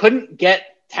 you couldn't get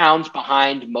Towns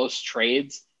behind most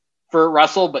trades for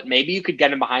Russell, but maybe you could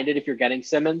get him behind it if you're getting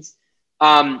Simmons.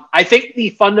 I think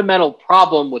the fundamental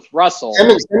problem with Russell...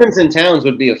 Simmons and Towns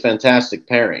would be a fantastic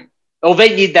pairing. Oh,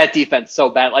 they need that defense so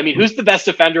bad. I mean, who's the best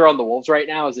defender on the Wolves right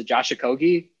now? Is it Josh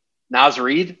Okogie? Naz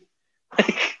Reid?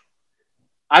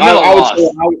 I'm at a loss.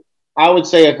 I would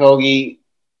say Okogie.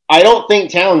 I don't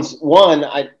think Towns,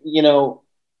 I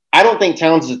don't think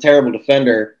Towns is a terrible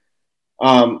defender.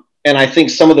 And I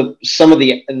think some of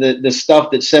the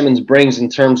stuff that Simmons brings in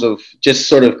terms of just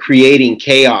sort of creating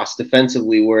chaos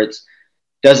defensively, where it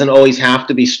doesn't always have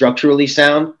to be structurally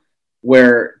sound,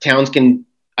 where Towns can,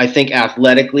 I think,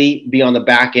 athletically be on the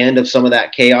back end of some of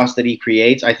that chaos that he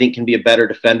creates, I think can be a better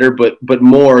defender, but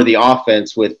more the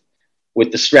offense with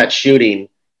the stretch shooting,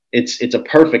 it's a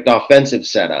perfect offensive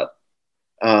setup.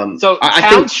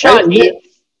 Towns shot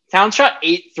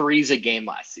 8 threes a game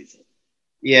last season.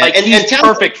 Yeah, he's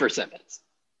perfect for Simmons.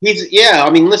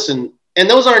 Listen, and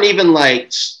those aren't even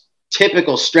like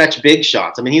typical stretch big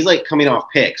shots. I mean, he's like coming off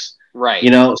picks, right?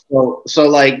 He's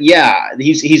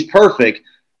perfect.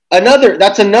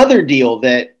 That's another deal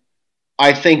that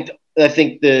I think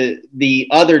the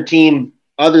other team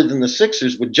other than the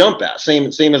Sixers would jump at. Same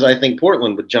as I think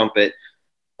Portland would jump at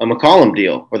a McCollum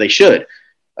deal, or they should.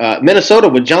 Minnesota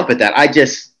would jump at that.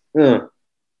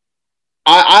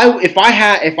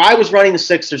 If I was running the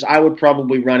Sixers, I would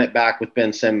probably run it back with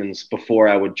Ben Simmons before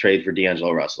I would trade for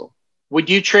D'Angelo Russell. Would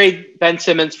you trade Ben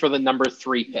Simmons for the number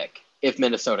 3 pick if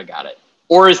Minnesota got it?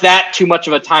 Or is that too much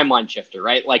of a timeline shifter,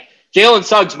 right? Like Jalen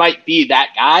Suggs might be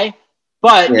that guy,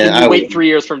 but can you wait 3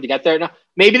 years for him to get there? No,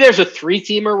 maybe there's a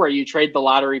 3-teamer where you trade the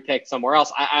lottery pick somewhere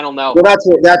else. I don't know. Well,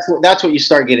 that's what you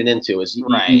start getting into is you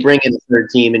bring in the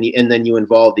third team and then you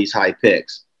involve these high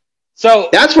picks. So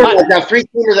that's where that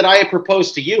 3-teamer that I had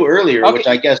proposed to you earlier, okay, which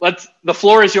I guess the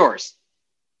floor is yours.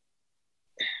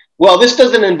 Well, this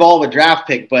doesn't involve a draft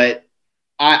pick, but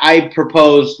I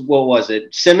proposed, what was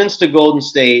it? Simmons to Golden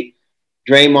State,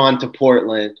 Draymond to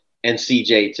Portland, and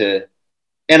CJ to.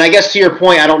 And I guess to your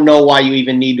point, I don't know why you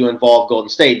even need to involve Golden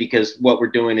State, because what we're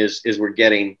doing is we're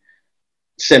getting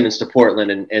Simmons to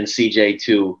Portland and CJ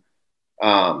to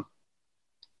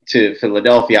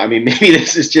Philadelphia. I mean, maybe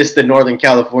this is just the Northern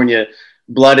California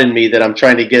blood in me that I'm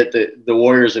trying to get the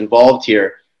Warriors involved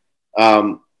here.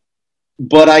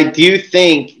 But I do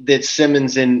think that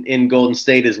Simmons in Golden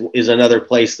State is another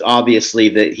place, obviously,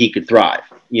 that he could thrive.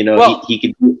 You know, well, he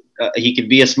could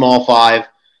be a small 5.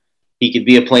 He could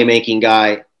be a playmaking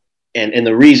guy. And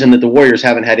the reason that the Warriors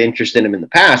haven't had interest in him in the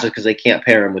past is because they can't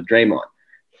pair him with Draymond.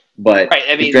 But right,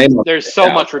 I mean, there's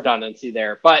so much redundancy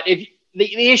there. But if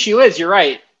the issue is, you're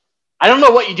right. I don't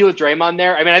know what you do with Draymond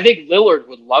there. I mean, I think Lillard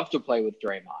would love to play with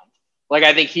Draymond. Like,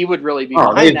 I think he would really be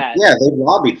behind that. Yeah, they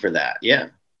lobbied for that, yeah.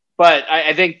 But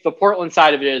I think the Portland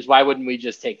side of it is, why wouldn't we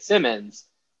just take Simmons?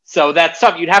 So that's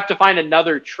tough. You'd have to find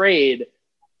another trade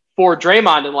for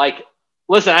Draymond. And, like,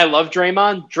 listen, I love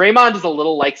Draymond. Draymond is a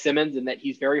little like Simmons in that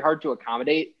he's very hard to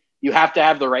accommodate. You have to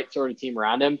have the right sort of team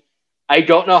around him. I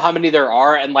don't know how many there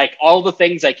are. And, like, all the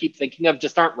things I keep thinking of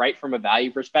just aren't right from a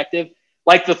value perspective.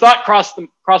 Like, the thought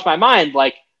crossed my mind,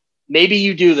 like, maybe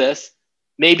you do this.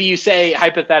 Maybe you say,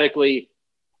 hypothetically,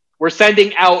 we're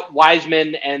sending out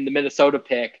Wiseman and the Minnesota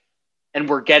pick, and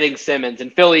we're getting Simmons,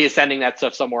 and Philly is sending that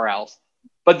stuff somewhere else.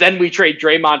 But then we trade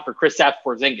Draymond for Kristaps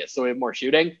Porzingis, so we have more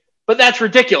shooting. But that's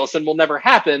ridiculous and will never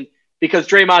happen because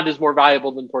Draymond is more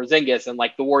valuable than Porzingis, and,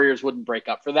 like, the Warriors wouldn't break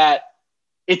up for that.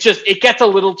 It gets a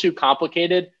little too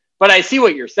complicated, but I see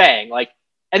what you're saying. Like,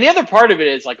 and the other part of it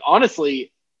is, like,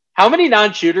 honestly, how many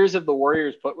non-shooters have the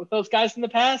Warriors put with those guys in the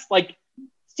past? Like,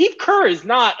 Steve Kerr is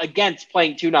not against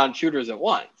playing 2 non-shooters at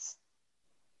once.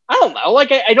 I don't know.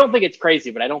 Like, I don't think it's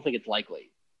crazy, but I don't think it's likely.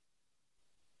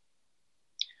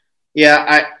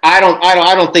 Yeah, I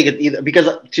don't think it either, because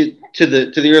to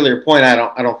the earlier point, I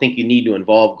don't think you need to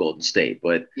involve Golden State,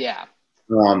 but Yeah.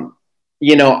 um,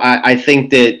 I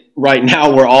think that right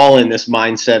now we're all in this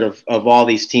mindset of all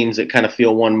these teams that kind of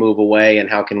feel one move away, and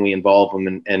how can we involve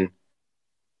them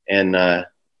and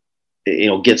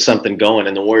get something going,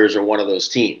 and the Warriors are one of those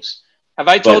teams. Have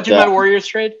I told But you my Warriors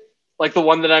trade? Like the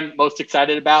one that I'm most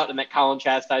excited about and that Colin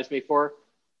chastised me for?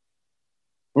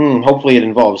 hopefully it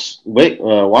involves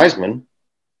Wiseman.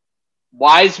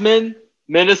 Wiseman,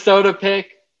 Minnesota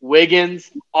pick,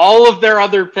 Wiggins, all of their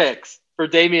other picks for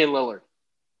Damian Lillard.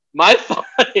 My thought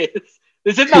is,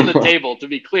 this isn't on the table, to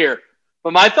be clear,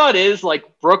 but my thought is,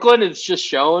 like, Brooklyn has just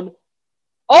shown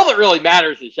all that really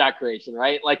matters is shot creation,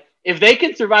 right? Like, if they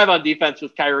can survive on defense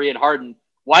with Kyrie and Harden,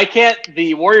 why can't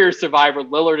the Warriors survive with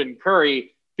Lillard and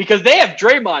Curry? Because they have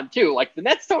Draymond, too. Like, the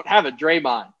Nets don't have a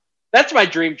Draymond. That's my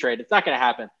dream trade. It's not going to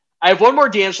happen. I have one more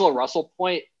D'Angelo Russell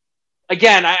point.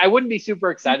 Again, I wouldn't be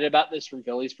super excited about this from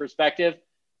Philly's perspective.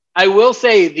 I will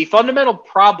say the fundamental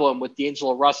problem with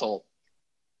D'Angelo Russell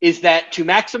is that to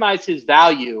maximize his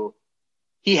value,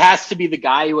 he has to be the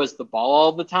guy who has the ball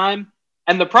all the time.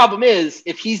 And the problem is,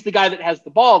 if he's the guy that has the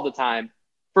ball all the time,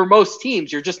 for most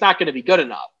teams, you're just not going to be good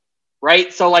enough,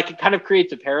 right? So, like, it kind of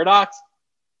creates a paradox.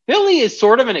 Philly is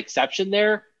sort of an exception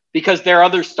there because their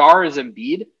other star is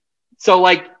Embiid. So,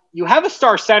 like, you have a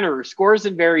star center who scores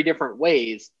in very different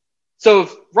ways. So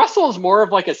if Russell is more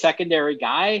of like a secondary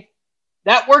guy,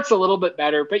 that works a little bit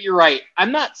better. But you're right.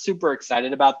 I'm not super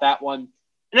excited about that one.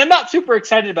 And I'm not super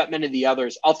excited about many of the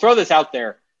others. I'll throw this out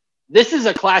there. This is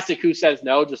a classic Who Says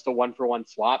No, just a 1-for-1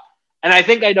 swap. And I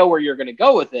think I know where you're going to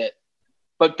go with it.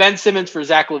 But Ben Simmons for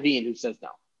Zach LaVine, Who Says No?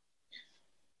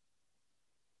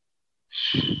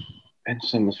 Ben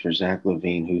Simmons for Zach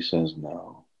LaVine, Who Says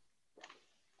No?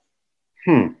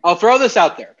 I'll throw this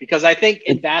out there because I think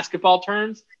in basketball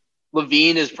terms,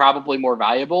 LaVine is probably more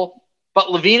valuable. But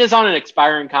LaVine is on an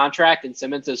expiring contract and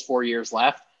Simmons has 4 years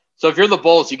left. So if you're the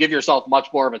Bulls, you give yourself much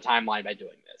more of a timeline by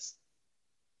doing this.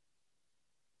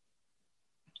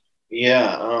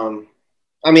 Yeah.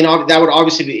 I mean, that would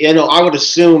obviously be, I would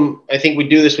assume, I think we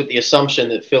do this with the assumption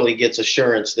that Philly gets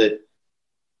assurance that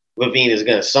LaVine is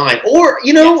going to sign. Or,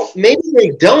 Yes. maybe they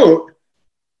don't.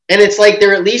 And it's like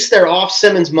they're off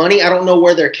Simmons' money. I don't know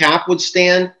where their cap would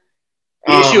stand.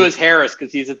 The issue is Harris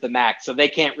because he's at the max, so they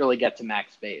can't really get to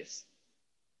max base.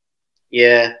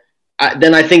 Yeah.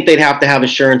 Then I think they'd have to have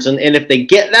assurance. And if they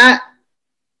get that,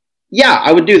 yeah,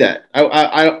 I would do that.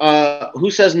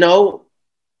 Who says no?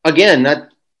 Again,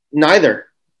 neither.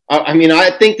 I mean,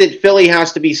 I think that Philly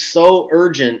has to be so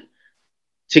urgent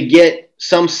to get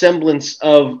some semblance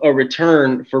of a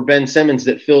return for Ben Simmons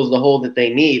that fills the hole that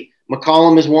they need.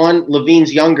 McCollum is one.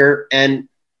 LaVine's younger and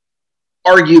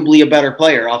arguably a better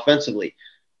player offensively.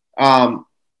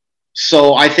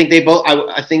 So I think they both.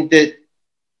 I think that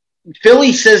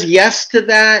Philly says yes to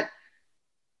that,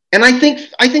 and I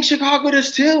think Chicago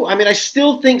does too. I mean, I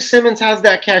still think Simmons has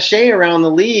that cachet around the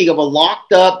league of a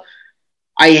locked up.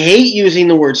 I hate using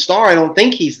the word star. I don't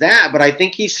think he's that, but I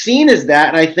think he's seen as that,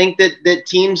 and I think that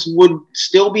teams would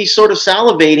still be sort of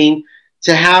salivating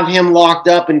to have him locked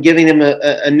up and giving him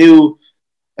a new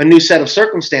set of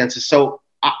circumstances. So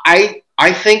I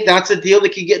think that's a deal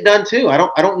that could get done too. I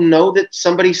don't know that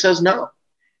somebody says no.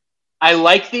 I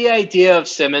like the idea of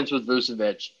Simmons with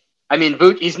Vucevic. I mean,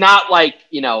 he's not like,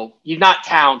 he's not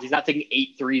Towns. He's not taking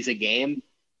 8 threes a game.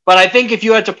 But I think if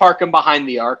you had to park him behind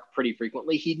the arc pretty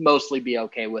frequently, he'd mostly be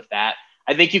okay with that.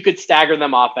 I think you could stagger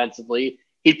them offensively.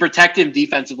 He'd protect him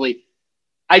defensively.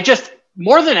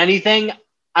 More than anything,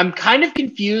 I'm kind of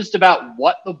confused about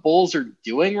what the Bulls are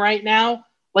doing right now.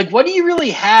 Like, what do you really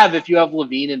have if you have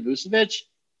LaVine and Vucevic?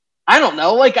 I don't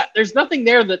know. Like, there's nothing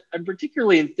there that I'm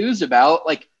particularly enthused about.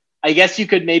 Like, I guess you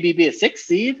could maybe be a 6th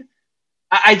seed.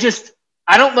 I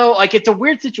don't know. Like, it's a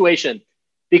weird situation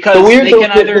because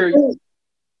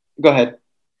Go ahead.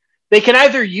 They can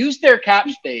either use their cap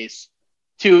space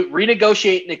to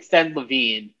renegotiate and extend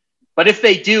LaVine, but if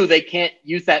they do, they can't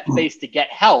use that space to get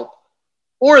help,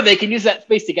 or they can use that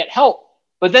space to get help.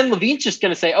 But then LaVine's just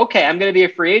going to say, okay, I'm going to be a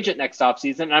free agent next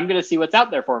offseason, and I'm going to see what's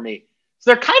out there for me. So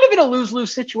they're kind of in a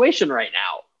lose-lose situation right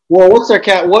now. Well, what's their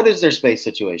cap? What is their space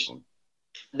situation?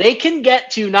 They can get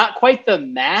to not quite the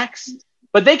max,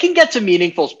 but they can get to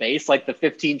meaningful space, like the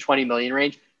 15, 20 million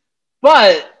range.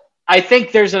 But I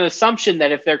think there's an assumption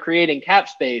that if they're creating cap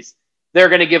space, they're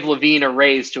going to give LaVine a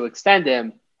raise to extend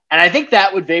him. And I think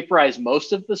that would vaporize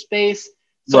most of the space.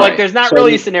 So, right. Like, there's not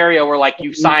really a scenario where, like, you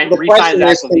re-sign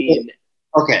Zach LaVine.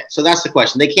 Okay, so that's the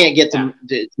question. They can't get to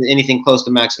anything close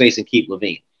to max space and keep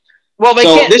LaVine. Well, they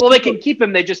can't. Well, they can keep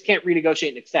him. They just can't renegotiate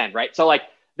and extend, right? So, like,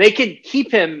 they can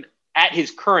keep him at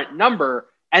his current number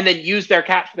and then use their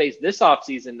cap space this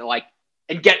offseason to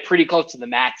and get pretty close to the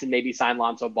max and maybe sign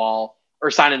Lonzo Ball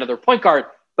or sign another point guard.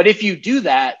 But if you do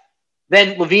that,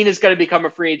 then LaVine is going to become a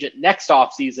free agent next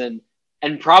offseason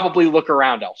and probably look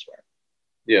around elsewhere.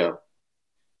 Yeah.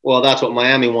 Well, that's what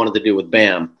Miami wanted to do with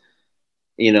Bam,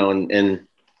 and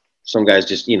some guys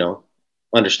just,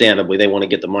 understandably, they want to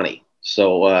get the money.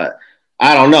 So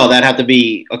I don't know. That'd have to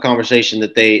be a conversation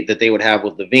that they would have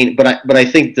with LaVine. But I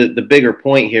think the bigger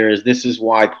point here is this is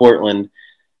why Portland,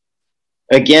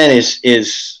 again,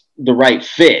 is the right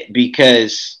fit,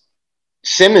 because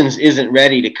Simmons isn't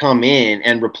ready to come in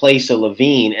and replace a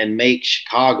LaVine and make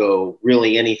Chicago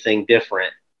really anything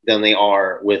different than they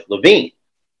are with LaVine.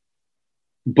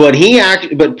 But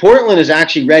Portland is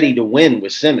actually ready to win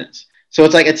with Simmons. So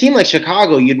it's like a team like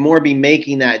Chicago, you'd more be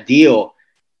making that deal.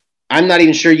 I'm not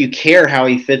even sure you care how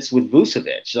he fits with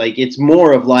Vucevic. Like, it's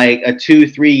more of like a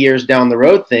 2-3 years down the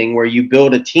road thing where you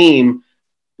build a team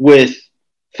with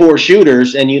 4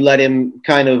 shooters and you let him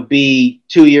kind of be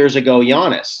 2 years ago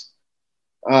Giannis.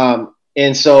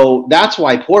 And so that's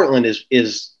why Portland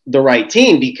is the right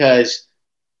team, because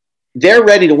they're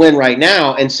ready to win right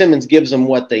now, and Simmons gives them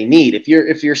what they need. If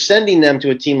you're sending them to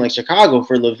a team like Chicago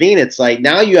for LaVine, it's like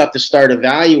now you have to start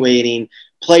evaluating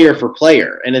player for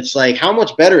player, and it's like, how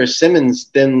much better is Simmons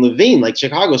than LaVine? Like,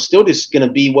 Chicago's still just going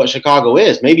to be what Chicago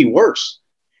is, maybe worse.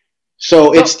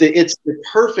 So it's the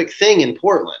perfect thing in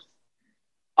Portland.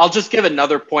 I'll just give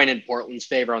another point in Portland's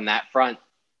favor on that front.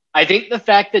 I think the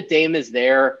fact that Dame is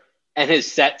there and has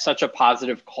set such a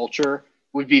positive culture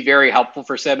would be very helpful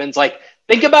for Simmons. Like,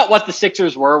 think about what the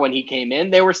Sixers were when he came in.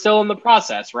 They were still in the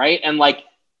process, right? And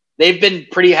they've been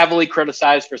pretty heavily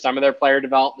criticized for some of their player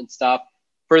development stuff,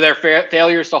 for their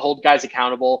failures to hold guys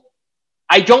accountable.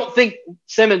 I don't think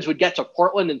Simmons would get to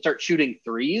Portland and start shooting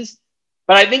threes,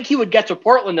 but I think he would get to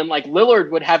Portland and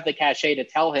Lillard would have the cachet to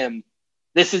tell him,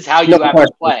 this is how you have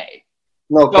to play.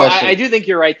 No question. I do think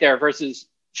you're right there versus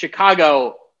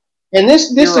Chicago. And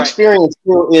this experience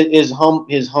is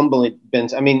humbling Ben.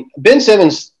 I mean, Ben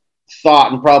Simmons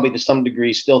thought, and probably to some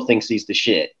degree still thinks, he's the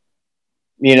shit.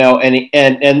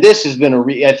 And this has been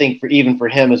I think for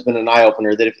him has been an eye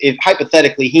opener that if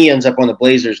hypothetically he ends up on the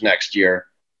Blazers next year,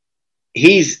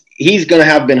 he's going to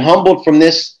have been humbled from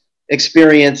this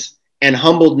experience and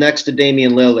humbled next to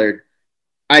Damian Lillard.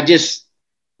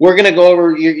 We're going to go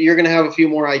over. You're going to have a few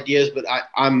more ideas, but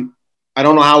I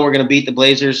don't know how we're going to beat the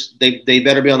Blazers. They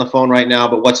better be on the phone right now,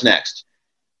 but what's next?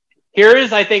 Here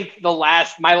is, I think,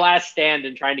 my last stand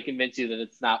in trying to convince you that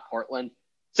it's not Portland.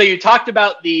 So you talked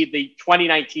about the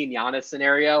 2019 Giannis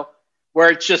scenario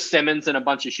where it's just Simmons and a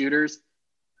bunch of shooters.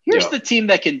 Here's the team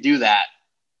that can do that.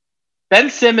 Ben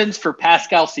Simmons for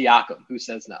Pascal Siakam. Who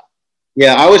says no?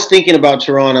 Yeah, I was thinking about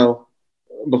Toronto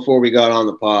before we got on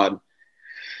the pod.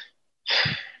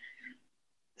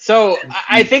 So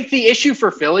I think the issue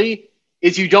for Philly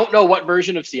is you don't know what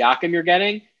version of Siakam you're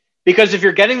getting, because if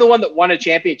you're getting the one that won a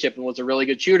championship and was a really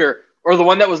good shooter, or the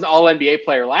one that was an all-NBA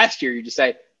player last year, you just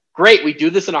say, great, we do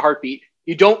this in a heartbeat.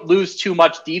 You don't lose too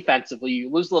much defensively. You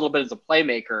lose a little bit as a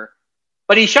playmaker.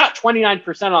 But he shot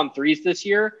 29% on threes this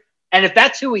year. And if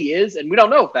that's who he is, and we don't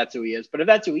know if that's who he is, but if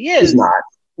that's who he is,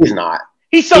 he's not.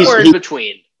 He's somewhere in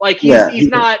between. He's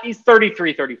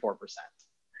 33, 34%.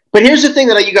 But here's the thing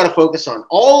that you got to focus on.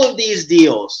 All of these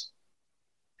deals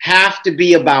have to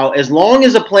be about, as long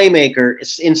as a playmaker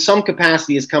in some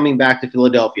capacity is coming back to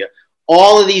Philadelphia,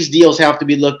 all of these deals have to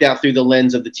be looked at through the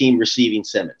lens of the team receiving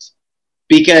Simmons,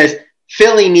 because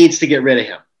Philly needs to get rid of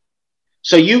him.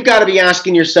 So you've got to be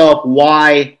asking yourself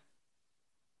why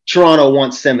Toronto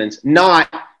wants Simmons,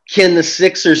 not can the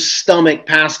Sixers stomach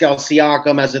Pascal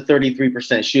Siakam as a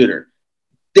 33% shooter.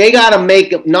 They got to make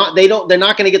they're not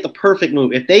going to get the perfect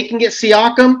move. If they can get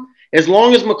Siakam, as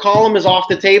long as McCollum is off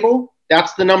the table,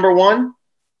 that's the number one.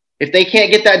 If they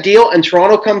can't get that deal and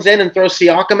Toronto comes in and throws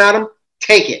Siakam at them,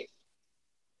 take it.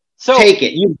 Take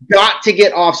it. You've got to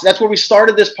get off. That's where we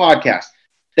started this podcast.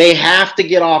 They have to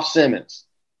get off Simmons.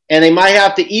 And they might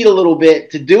have to eat a little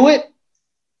bit to do it.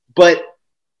 But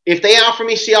if they offer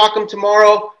me Siakam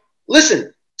tomorrow,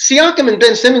 listen, Siakam and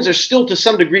Ben Simmons are still to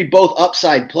some degree both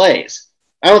upside plays.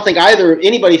 I don't think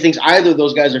anybody thinks either of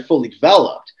those guys are fully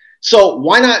developed. So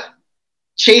why not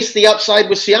chase the upside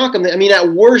with Siakam? I mean, at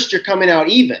worst, you're coming out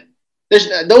even.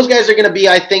 Those guys are going to be,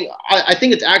 I think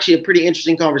it's actually a pretty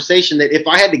interesting conversation that if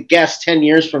I had to guess 10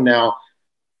 years from now,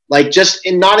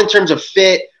 not in terms of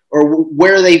fit or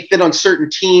where they fit on certain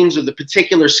teams or the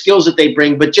particular skills that they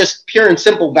bring, but just pure and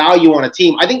simple value on a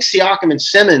team, I think Siakam and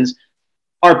Simmons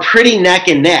are pretty neck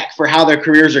and neck for how their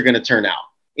careers are going to turn out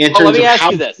in terms of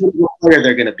how good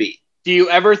they're going to be. Do you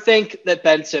ever think that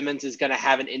Ben Simmons is going to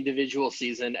have an individual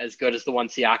season as good as the one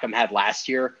Siakam had last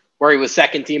year, where he was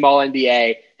second team All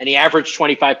NBA and he averaged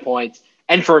 25 points?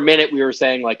 And for a minute, we were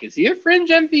saying, like, is he a fringe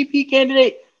MVP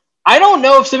candidate? I don't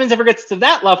know if Simmons ever gets to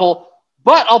that level,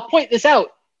 but I'll point this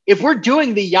out. If we're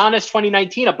doing the Giannis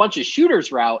 2019 a bunch of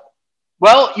shooters route,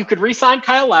 well, you could re-sign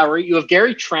Kyle Lowry. You have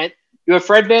Gary Trent. You have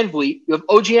Fred VanVleet. You have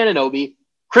OG Anunoby.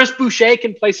 Chris Boucher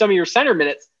can play some of your center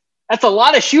minutes. That's a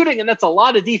lot of shooting and that's a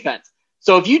lot of defense.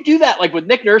 So if you do that, like with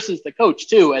Nick Nurse as the coach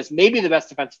too, as maybe the best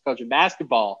defensive coach in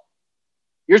basketball,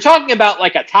 you're talking about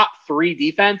like a top 3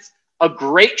 defense, a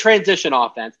great transition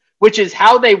offense, which is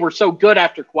how they were so good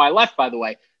after Kawhi left, by the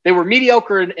way. They were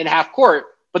mediocre in half court,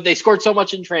 but they scored so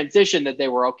much in transition that they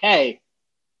were okay.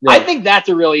 Yeah. I think that's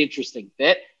a really interesting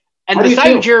fit. And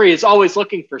Masai Ujiri is always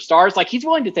looking for stars. Like, he's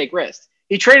willing to take risks.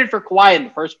 He traded for Kawhi in the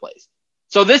first place.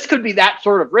 So this could be that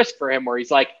sort of risk for him where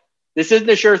he's like, this isn't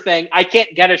a sure thing. I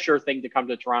can't get a sure thing to come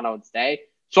to Toronto and stay.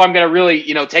 So I'm going to really,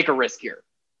 take a risk here.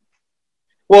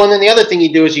 Well, and then the other thing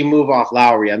you do is you move off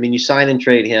Lowry. I mean, you sign and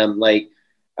trade him. Like,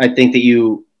 I think that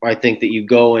you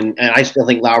go and I still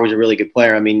think Lowry's a really good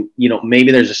player. I mean,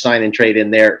 maybe there's a sign and trade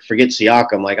in there. Forget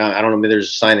Siakam. Like, I don't know, maybe there's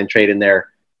a sign and trade in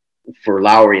there for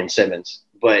Lowry and Simmons.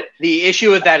 But the issue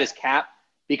with that is cap,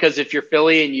 because if you're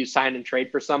Philly and you sign and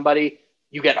trade for somebody,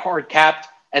 you get hard capped,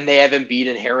 and they have Embiid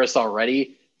and Harris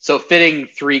already. So fitting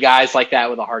 3 guys like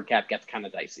that with a hard cap gets kind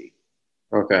of dicey.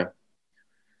 Okay.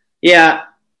 Yeah.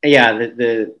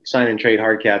 The sign and trade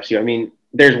hard caps. I mean,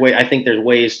 I think there's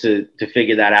ways to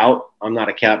figure that out. I'm not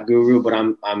a cap guru, but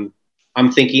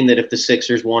I'm thinking that if the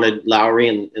Sixers wanted Lowry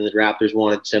and the Raptors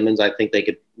wanted Simmons, I think they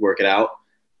could work it out.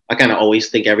 I kind of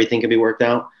always think everything can be worked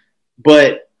out.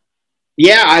 But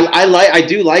yeah, I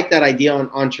do like that idea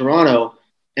on Toronto,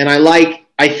 and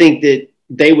I think that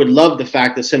they would love the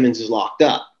fact that Simmons is locked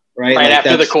up, right? Right, like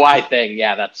after the Kawhi thing,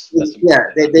 yeah, that's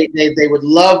they would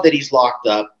love that he's locked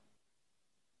up.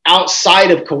 Outside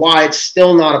of Kawhi, it's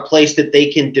still not a place that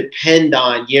they can depend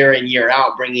on year in, year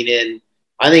out, bringing in.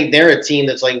 I think they're a team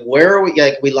that's like, where are we?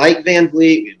 Like, we like VanVleet,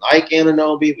 we like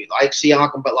Anunoby, we like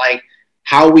Siakam, but like,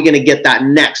 how are we going to get that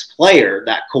next player,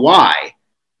 that Kawhi?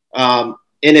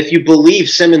 And if you believe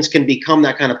Simmons can become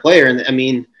that kind of player, and I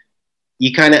mean,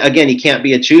 you can't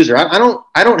be a chooser. I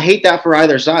don't hate that for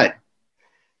either side.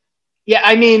 Yeah,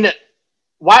 I mean,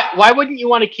 why wouldn't you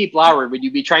want to keep Lowry? Would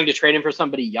you be trying to trade him for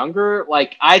somebody younger?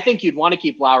 Like, I think you'd want to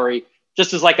keep Lowry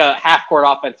just as like a half-court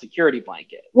offense security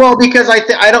blanket. Well, because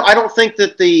I don't think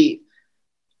that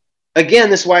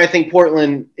again, this is why I think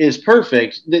Portland is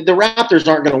perfect. The Raptors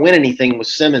aren't going to win anything with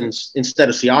Simmons instead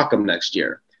of Siakam next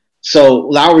year. So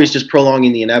Lowry's just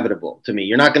prolonging the inevitable to me.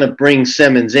 You're not going to bring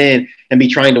Simmons in and be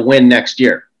trying to win next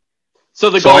year. So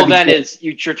the goal then is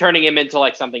you're turning him into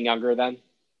like something younger then?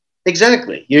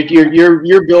 Exactly.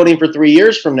 You're building for 3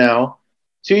 years from now,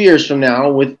 2 years from now,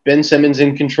 with Ben Simmons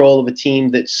in control of a team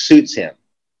that suits him.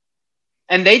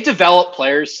 And they develop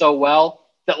players so well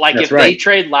that like they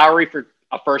trade Lowry for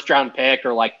a first round pick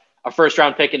or like a first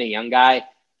round pick and a young guy,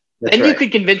 then you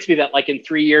could convince me that like in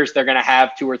 3 years they're going to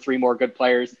have 2 or 3 more good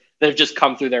players that have just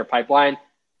come through their pipeline.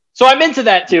 So I'm into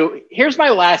that too. Here's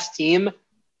my last team.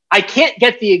 I can't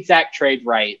get the exact trade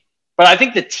right, but I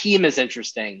think the team is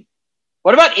interesting.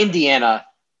 What about Indiana?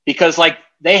 Because like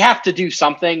they have to do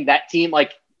something. That team,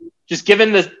 like just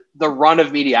given the run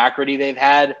of mediocrity they've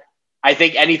had, I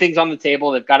think anything's on the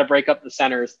table. They've got to break up the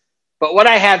centers. But what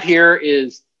I have here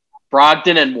is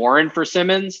Brogdon and Warren for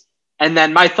Simmons. And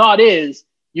then my thought is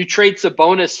you trade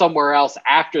Sabonis somewhere else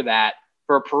after that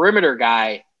for a perimeter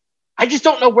guy. I just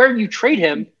don't know where you trade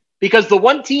him because the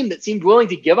one team that seemed willing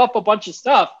to give up a bunch of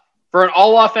stuff for an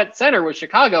all-offense center was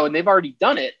Chicago, and they've already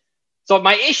done it. So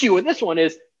my issue with this one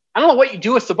is I don't know what you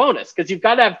do with Sabonis because you've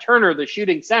got to have Turner, the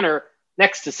shooting center,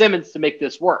 next to Simmons to make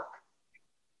this work.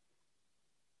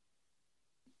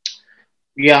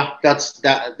 Yeah, that's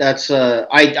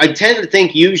I tend to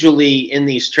think usually in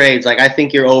these trades, like I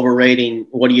think you're overrating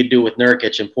what do you do with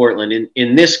Nurkic in Portland.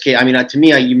 In this case, I mean, to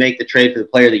me, you make the trade for the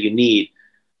player that you need.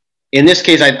 In this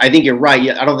case, I think you're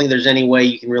right. I don't think there's any way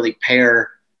you can really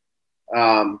pair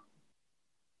Sabonis,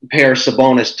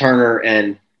 Turner,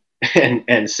 and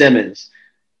Simmons.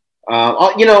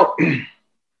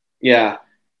 Yeah,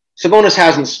 Sabonis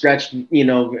hasn't stretched,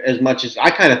 as much as I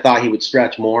kind of thought he would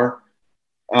stretch more.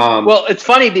 Well, it's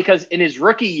funny because in his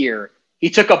rookie year, he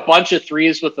took a bunch of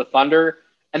threes with the Thunder,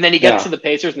 and then he gets to the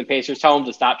Pacers, and the Pacers tell him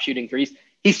to stop shooting threes.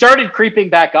 He started creeping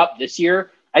back up this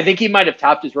year. I think he might have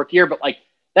topped his rookie year, but like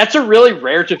that's a really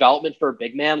rare development for a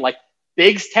big man. Like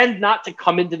bigs tend not to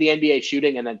come into the NBA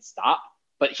shooting and then stop,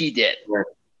 but he did.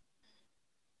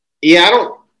 Yeah, I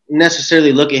don't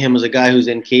necessarily look at him as a guy who's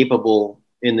incapable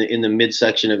in the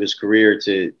midsection of his career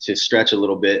to stretch a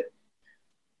little bit.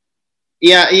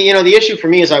 Yeah, the issue for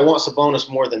me is I want Sabonis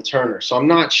more than Turner, so I'm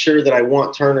not sure that I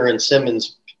want Turner and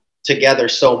Simmons together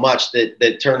so much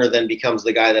that Turner then becomes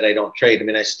the guy that I don't trade. I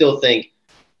mean, I still think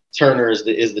Turner is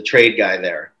the trade guy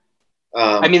there.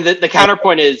 I mean, the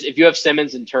counterpoint is if you have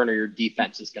Simmons and Turner, your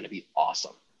defense is going to be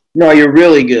awesome. No, you're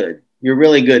really good. You're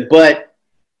really good. But,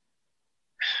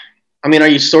 I mean, are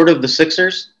you sort of the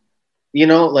Sixers?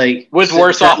 Like with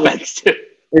worse offense, too.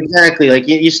 Exactly. Like,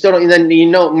 you still don't – then,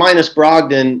 minus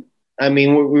Brogdon, I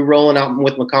mean, we're rolling out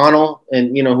with McConnell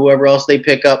and, whoever else they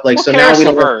pick up. Like, so now we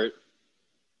don't – hurt.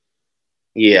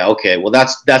 Yeah, okay. Well,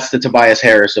 that's the Tobias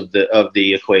Harris of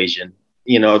the equation.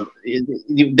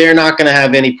 They're not going to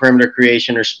have any perimeter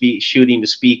creation or shooting to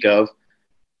speak of,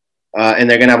 and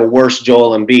they're going to have a worse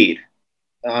Joel Embiid.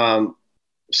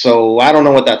 So I don't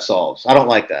know what that solves. I don't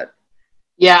like that.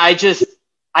 Yeah, I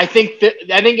think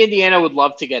Indiana would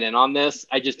love to get in on this.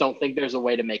 I just don't think there's a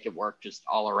way to make it work just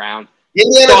all around.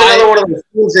 Indiana's another one of those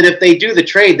things that if they do the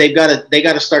trade, they got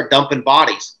to start dumping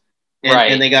bodies.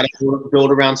 And they got to build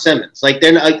around Simmons. Like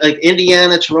they're not, like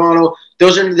Indiana, Toronto.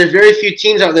 There's very few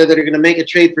teams out there that are going to make a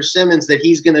trade for Simmons that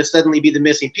he's going to suddenly be the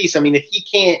missing piece. I mean, if he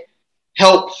can't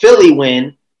help Philly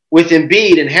win with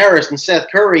Embiid and Harris and Seth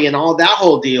Curry and all that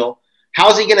whole deal,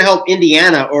 how's he going to help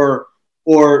Indiana or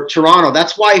Toronto?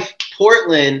 That's why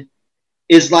Portland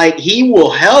is like he will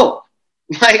help.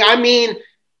 Like, I mean,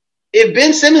 if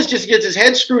Ben Simmons just gets his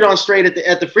head screwed on straight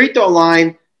at the free throw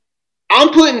line,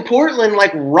 I'm putting Portland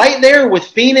like right there with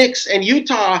Phoenix and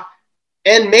Utah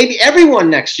and maybe everyone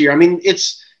next year. I mean,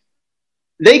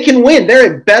 they can win.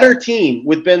 They're a better team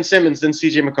with Ben Simmons than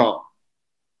CJ McCollum.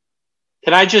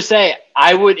 Can I just say,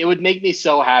 it would make me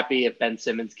so happy if Ben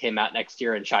Simmons came out next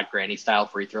year and shot granny style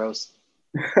free throws.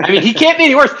 I mean, he can't be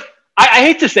any worse. I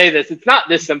hate to say this. It's not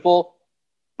this simple,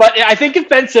 but I think if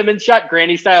Ben Simmons shot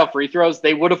granny style free throws,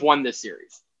 they would have won this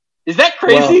series. Is that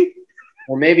crazy?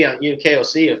 Or maybe on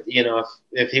KOC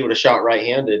if he would have shot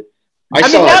right-handed. I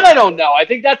don't know. I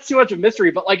think that's too much of a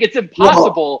mystery, but like it's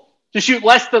impossible to shoot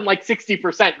less than like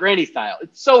 60% granny style.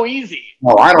 It's so easy.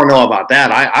 Oh, I don't know about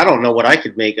that. I don't know what I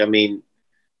could make. I mean,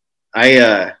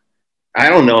 I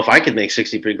don't know if I could make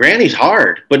 60%. Granny's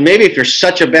hard, but maybe if you're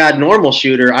such a bad normal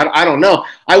shooter, I don't know.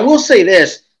 I will say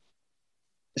this: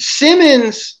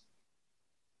 Simmons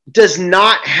does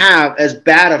not have as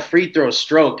bad a free throw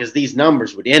stroke as these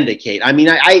numbers would indicate. I mean,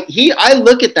 I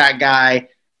look at that guy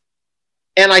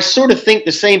and I sort of think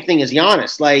the same thing as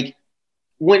Giannis. Like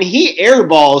when he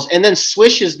airballs and then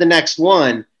swishes the next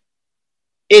one,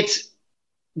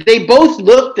 they both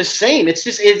look the same. It's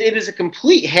just, it is a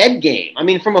complete head game. I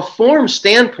mean, from a form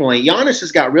standpoint, Giannis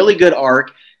has got really good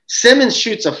arc. Simmons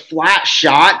shoots a flat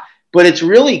shot, but it's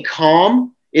really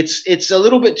calm. It's a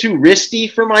little bit too wristy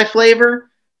for my flavor.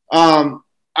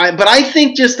 But I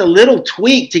think just a little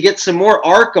tweak to get some more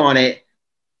arc on it.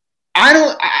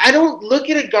 I don't look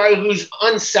at a guy who's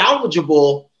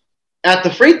unsalvageable at the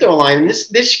free throw line.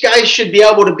 This guy should be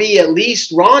able to be at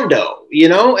least Rondo,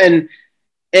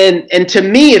 and to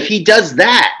me, if he does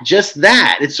that, just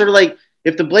that, it's sort of like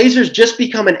if the Blazers just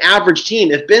become an average team,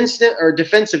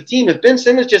 defensive team, if Ben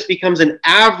Simmons just becomes an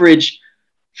average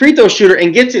free throw shooter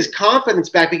and gets his confidence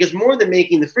back, because more than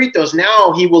making the free throws,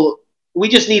 now we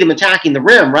just need him attacking the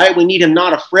rim, right? We need him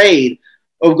not afraid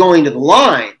of going to the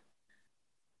line.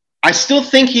 I still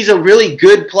think he's a really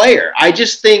good player. I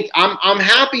just think I'm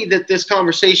happy that this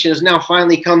conversation has now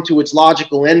finally come to its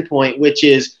logical endpoint, which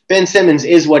is Ben Simmons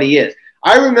is what he is.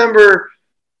 I remember,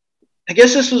 I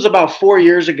guess this was about 4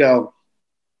 years ago,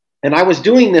 and I was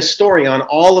doing this story on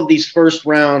all of these first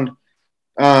round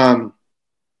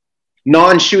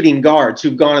non-shooting guards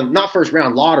who've gone, not first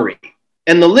round, lottery.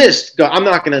 And the list, I'm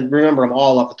not going to remember them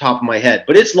all off the top of my head,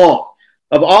 but it's long.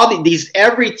 Of all these,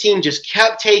 every team just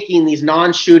kept taking these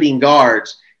non-shooting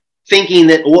guards, thinking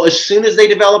that, well, as soon as they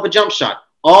develop a jump shot,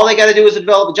 all they got to do is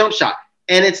develop a jump shot.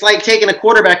 And it's like taking a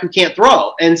quarterback who can't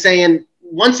throw and saying,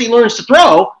 once he learns to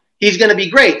throw, he's going to be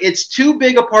great. It's too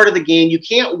big a part of the game. You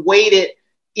can't weight it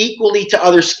equally to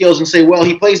other skills and say, well,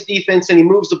 he plays defense and he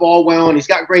moves the ball well and he's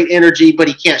got great energy, but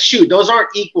he can't shoot. Those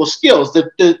aren't equal skills.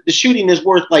 The shooting is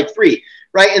worth like 3,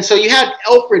 right? And so you had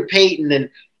Elfrid Payton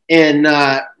and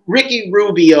Ricky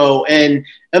Rubio and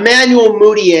Emmanuel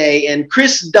Mudiay and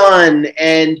Chris Dunn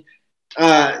and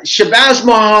Shabazz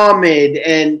Muhammad,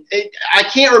 and I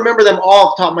can't remember them all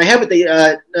off the top of my head, but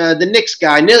the Knicks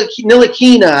guy,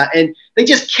 Ntilikina, and they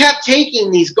just kept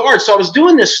taking these guards. So I was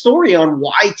doing this story on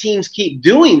why teams keep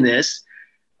doing this,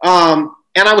 and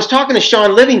I was talking to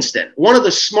Sean Livingston, one of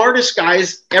the smartest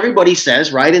guys, everybody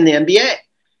says, right, in the NBA.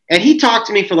 And he talked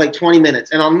to me for like 20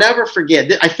 minutes, and I'll never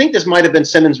forget. I think this might have been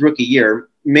Simmons' rookie year,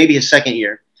 maybe his second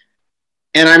year.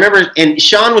 And I remember, and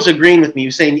Sean was agreeing with me. He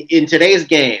was saying, in today's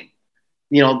game,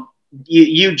 you know,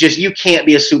 you can't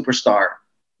be a superstar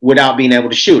without being able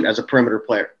to shoot as a perimeter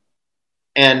player.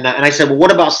 And I said, well,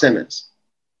 what about Simmons?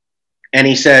 And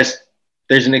he says,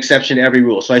 there's an exception to every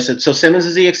rule. So I said, so Simmons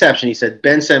is the exception. He said,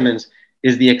 Ben Simmons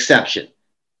is the exception.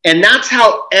 And that's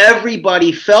how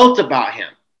everybody felt about him,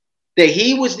 that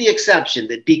he was the exception,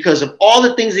 that because of all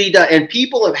the things that he does, and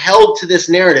people have held to this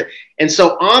narrative. And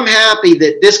so I'm happy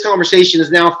that this conversation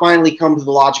has now finally come to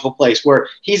the logical place where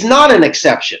he's not an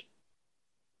exception.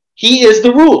 He is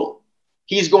the rule.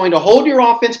 He's going to hold your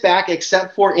offense back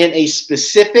except for in a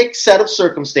specific set of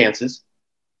circumstances.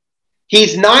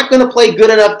 He's not going to play good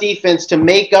enough defense to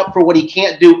make up for what he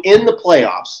can't do in the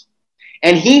playoffs.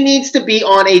 And he needs to be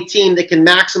on a team that can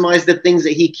maximize the things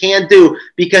that he can do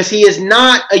because he is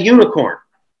not a unicorn.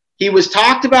 He was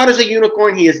talked about as a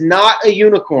unicorn. He is not a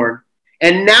unicorn.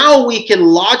 And now we can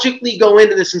logically go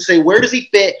into this and say, where does he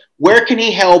fit? Where can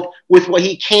he help with what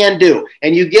he can do?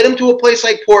 And you get him to a place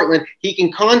like Portland, he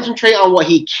can concentrate on what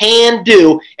he can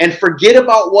do and forget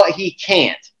about what he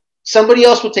can't. Somebody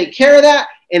else will take care of that.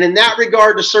 And in that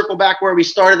regard, to circle back where we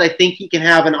started, I think he can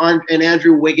have an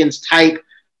Andrew Wiggins type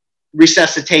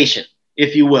resuscitation,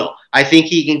 if you will. I think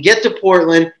he can get to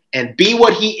Portland and be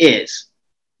what he is.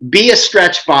 Be a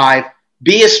stretch 5,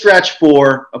 be a stretch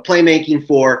 4, a playmaking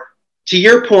 4. To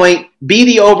your point, be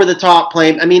the over-the-top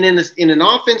play. I mean, in an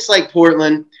offense like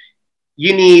Portland,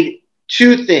 you need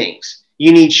two things.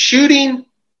 You need shooting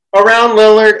around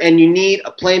Lillard, and you need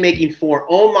a playmaking 4.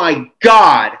 Oh, my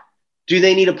God, do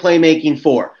they need a playmaking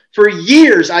 4? For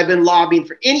years, I've been lobbying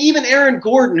for, and even Aaron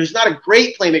Gordon, who's not a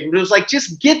great playmaker, but it was like,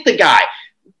 just get the guy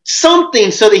something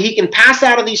so that he can pass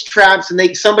out of these traps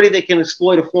and somebody that can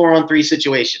exploit a 4-on-3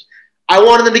 situation. I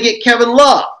wanted them to get Kevin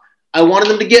Love. I wanted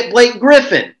them to get Blake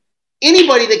Griffin.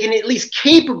 Anybody that can at least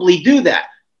capably do that.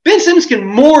 Ben Simmons can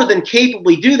more than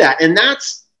capably do that. And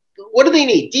that's, what do they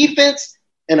need? Defense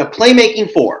and a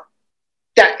playmaking 4.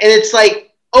 And it's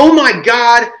like, oh my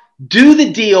God, do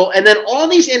the deal. And then all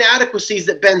these inadequacies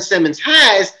that Ben Simmons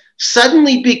has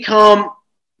suddenly become,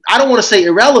 I don't want to say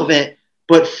irrelevant,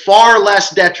 but far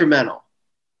less detrimental.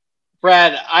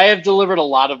 Brad, I have delivered a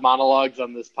lot of monologues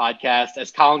on this podcast.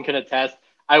 As Colin can attest,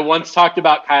 I once talked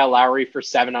about Kyle Lowry for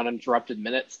 7 uninterrupted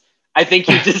minutes. I think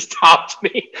you just topped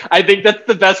me. I think that's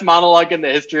the best monologue in the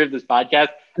history of this podcast.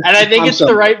 And I think it's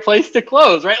the right place to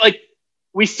close, right? Like,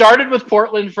 we started with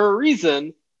Portland for a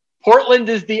reason. Portland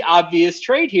is the obvious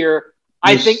trade here.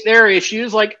 Yes. I think there are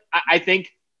issues. Like, I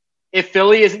think if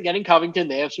Philly isn't getting Covington,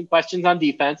 they have some questions on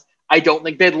defense. I don't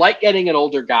think they'd like getting an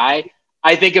older guy.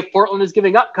 I think if Portland is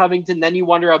giving up Covington, then you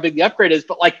wonder how big the upgrade is.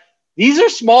 But, like, these are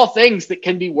small things that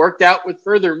can be worked out with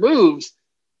further moves.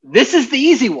 This is the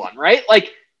easy one, right?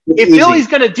 Like, if Philly's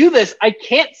going to do this, I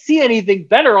can't see anything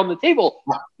better on the table.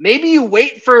 Maybe you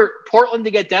wait for Portland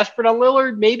to get desperate on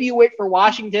Lillard. Maybe you wait for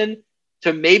Washington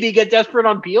to maybe get desperate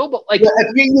on Beal. But, like,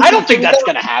 I don't think that's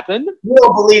going to happen. You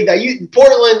don't believe that.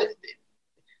 Portland,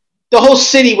 the whole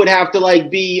city would have to,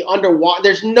 like, be underwater.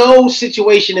 There's no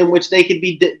situation in which they could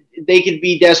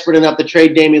be desperate enough to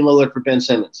trade Damian Lillard for Ben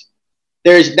Simmons.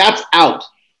 That's out.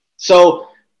 So,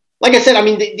 like I said, I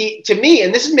mean, to me,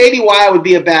 and this is maybe why I would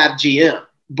be a bad GM.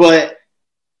 But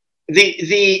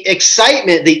the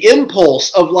excitement, the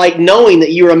impulse of, like, knowing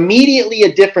that you're immediately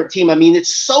a different team. I mean,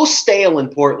 it's so stale in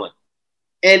Portland.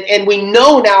 And we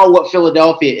know now what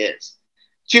Philadelphia is.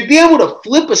 To be able to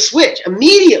flip a switch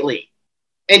immediately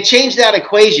and change that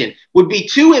equation would be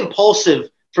too impulsive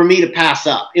for me to pass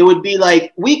up. It would be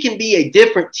like, we can be a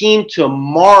different team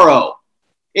tomorrow.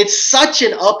 It's such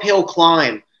an uphill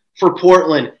climb for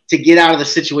Portland to get out of the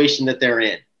situation that they're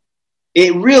in.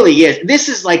 It really is. This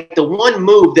is like the one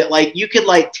move that, like, you could,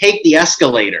 like, take the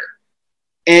escalator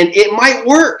and it might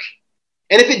work.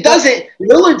 And if it doesn't,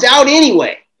 Lillard's out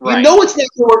anyway. Right. You know it's not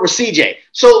going to work with CJ.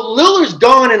 So Lillard's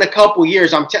gone in a couple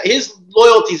years. His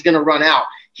loyalty's going to run out.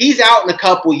 He's out in a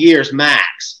couple years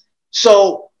max.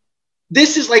 So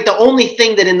this is like the only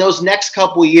thing that in those next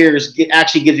couple years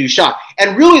actually gives you a shot.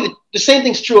 And really the same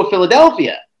thing's true of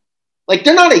Philadelphia. Like,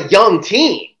 they're not a young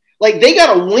team. Like, they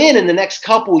got to win in the next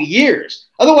couple years.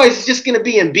 Otherwise, it's just going to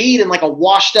be Embiid and, like, a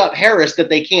washed-up Harris that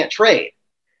they can't trade.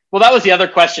 Well, that was the other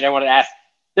question I wanted to ask.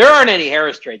 There aren't any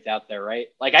Harris trades out there, right?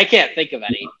 Like, I can't think of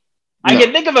any. No. I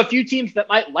can think of a few teams that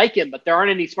might like him, but there aren't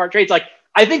any smart trades. Like,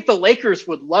 I think the Lakers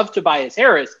would love to buy his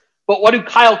Harris, but what do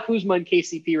Kyle Kuzma and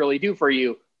KCP really do for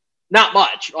you? Not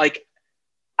much. Like,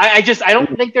 I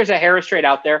don't think there's a Harris trade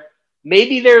out there.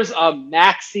 Maybe there's a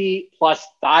Maxey plus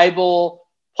Thibault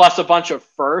plus a bunch of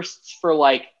firsts for,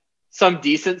 like, some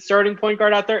decent starting point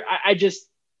guard out there.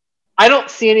 I don't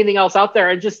see anything else out there.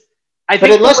 I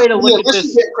think the way to look at this.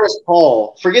 Unless you get Chris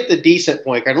Paul, forget the decent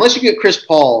point guard. Unless you get Chris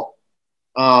Paul,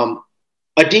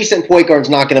 a decent point guard is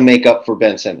not going to make up for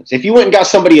Ben Simmons. If you went and got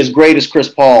somebody as great as Chris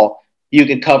Paul, you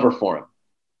could cover for him.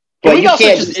 But we also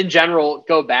just in general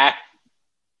go back.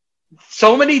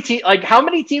 So many teams, like how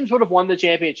many teams would have won the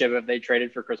championship if they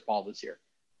traded for Chris Paul this year?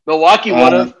 Milwaukee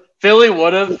would have. Philly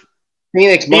would have.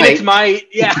 Phoenix might.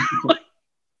 Yeah.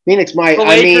 Phoenix might. The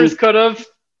Lakers could have.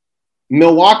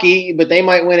 Milwaukee, but they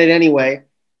might win it anyway.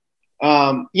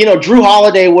 Drew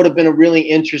Holiday would have been a really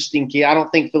interesting key. I don't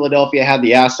think Philadelphia had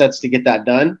the assets to get that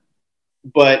done,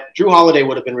 but Drew Holiday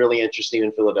would have been really interesting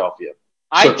in Philadelphia.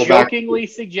 I jokingly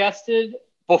suggested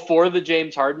before the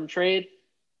James Harden trade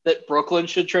that Brooklyn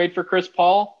should trade for Chris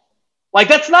Paul. Like,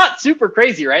 that's not super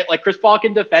crazy, right? Like, Chris Paul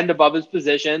can defend above his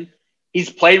position. He's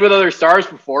played with other stars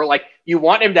before. Like, you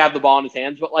want him to have the ball in his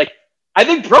hands, but, like, I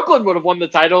think Brooklyn would have won the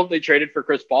title if they traded for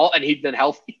Chris Paul and he'd been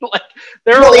healthy. Like,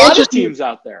 there are a lot of teams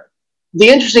out there. The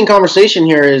interesting conversation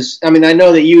here is, I mean, I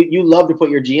know that you love to put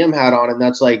your GM hat on, and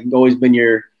that's like always been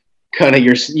your kind of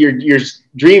your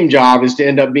dream job is to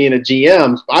end up being a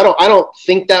GM. I don't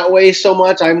think that way so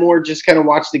much. I more just kind of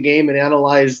watch the game and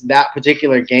analyze that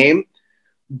particular game.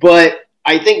 But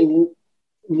I think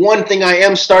one thing I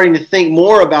am starting to think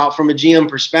more about from a GM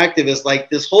perspective is like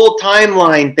this whole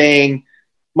timeline thing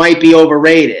might be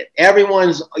overrated.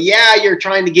 Everyone's, you're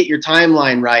trying to get your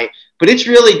timeline right, but it's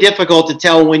really difficult to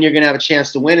tell when you're going to have a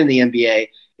chance to win in the NBA.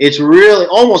 It's really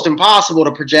almost impossible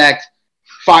to project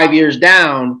 5 years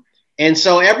down. And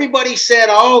so everybody said,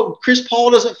 oh, Chris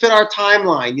Paul doesn't fit our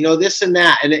timeline, this and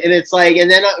that. And it's like, and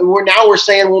then we're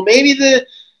saying, well, maybe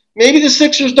the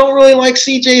Sixers don't really like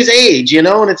CJ's age, and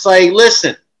it's like,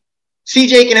 listen,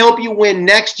 CJ can help you win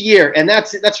next year. And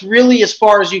that's really as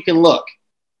far as you can look.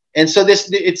 And so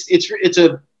it's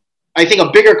I think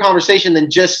a bigger conversation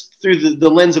than just through the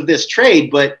lens of this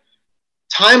trade, but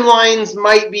timelines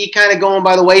might be kind of going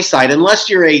by the wayside unless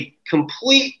you're a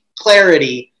complete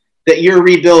clarity that you're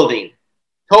rebuilding,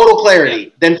 total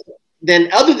clarity. Then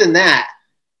other than that,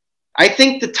 I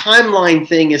think the timeline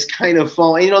thing is kind of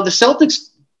falling. The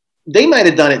Celtics, they might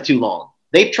have done it too long.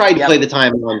 They've tried to play the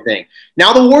timeline thing.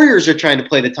 Now the Warriors are trying to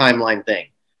play the timeline thing.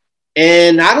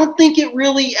 And I don't think it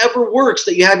really ever works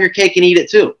that you have your cake and eat it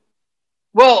too.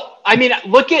 Well, I mean,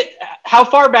 look at how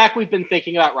far back we've been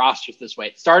thinking about rosters this way.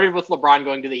 It started with LeBron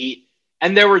going to the Heat,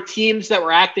 and there were teams that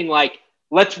were acting like,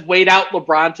 let's wait out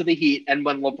LeBron to the Heat, and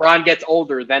when LeBron gets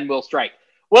older, then we'll strike.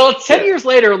 Well, it's 10 years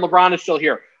later, and LeBron is still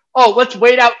here. Oh, let's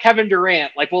wait out Kevin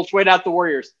Durant. Like, we'll just wait out the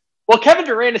Warriors. Well, Kevin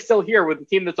Durant is still here with a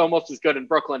team that's almost as good in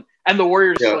Brooklyn, and the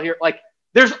Warriors are still here. Like,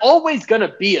 there's always going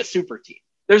to be a super team.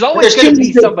 There's always going to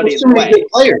be somebody in the way. Good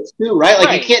players too, right?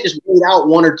 Like you can't just wait out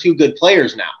one or two good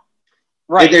players now.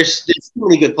 Right. Like, there's too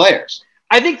many good players.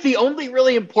 I think the only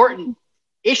really important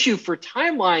issue for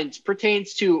timelines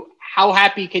pertains to how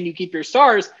happy can you keep your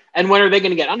stars and when are they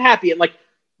going to get unhappy? And like,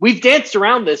 we've danced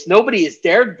around this. Nobody has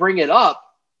dared bring it up.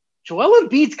 Joel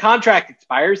Embiid's contract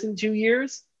expires in 2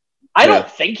 years. I don't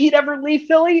think he'd ever leave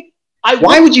Philly.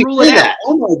 Why would you do that?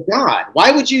 Oh my God.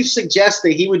 Why would you suggest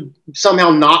that he would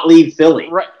somehow not leave Philly?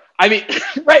 Right. I mean,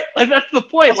 right. Like, that's the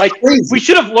point. That's crazy. We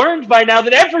should have learned by now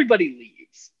that everybody leaves.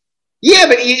 Yeah,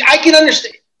 but I can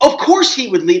understand. Of course he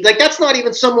would leave. Like, that's not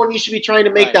even someone you should be trying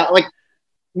to make that. Like,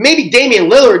 maybe Damian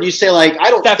Lillard, you say, like,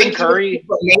 I don't Stephen Curry.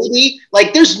 But maybe.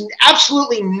 Like, there's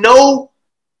absolutely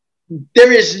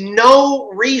there is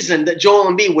no reason that Joel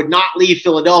Embiid would not leave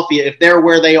Philadelphia if they're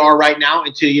where they are right now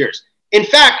in 2 years. In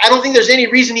fact, I don't think there's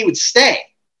any reason he would stay.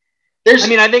 I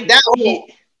think that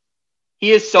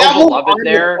he is so beloved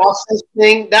there.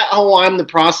 That whole I'm the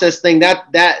process thing,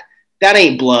 that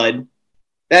ain't blood.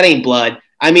 That ain't blood.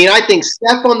 I mean, I think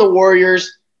Steph on the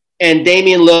Warriors and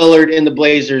Damian Lillard in the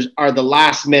Blazers are the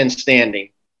last men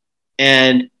standing.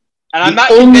 And I'm not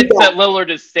convinced that Lillard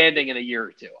is standing in a year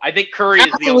or two. I think Curry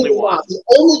is the only one. The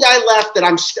only guy left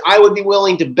that I would be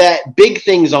willing to bet big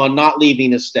things on not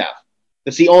leaving is Steph.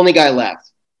 That's the only guy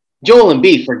left. Joel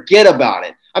Embiid, forget about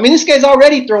it. I mean, this guy's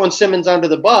already throwing Simmons under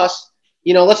the bus.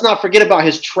 Let's not forget about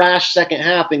his trash second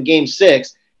half in Game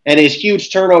 6 and his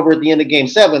huge turnover at the end of Game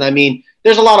 7. I mean,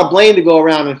 there's a lot of blame to go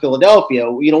around in Philadelphia.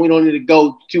 We don't need to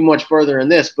go too much further in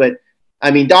this, but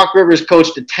I mean, Doc Rivers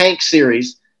coached a tank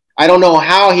series. I don't know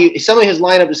how some of his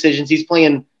lineup decisions, he's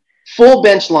playing full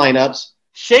bench lineups.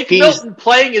 Shake Milton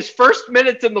playing his first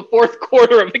minutes in the fourth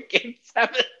quarter of a Game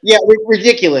 7. Yeah,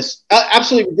 ridiculous.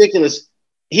 Absolutely ridiculous.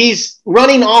 He's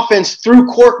running offense through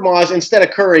Korkmaz instead of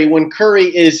Curry when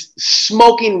Curry is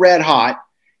smoking red hot.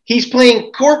 He's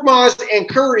playing Korkmaz and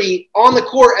Curry on the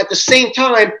court at the same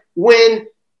time when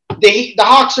the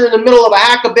Hawks are in the middle of a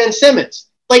hack of Ben Simmons.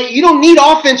 Like, you don't need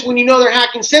offense when you know they're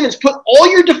hacking Simmons. Put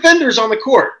all your defenders on the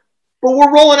court. But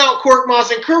we're rolling out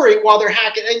Korkmaz and Curry while they're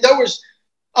hacking. And there was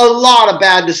a lot of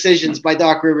bad decisions by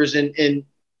Doc Rivers, and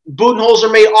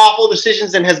Budenholzer made awful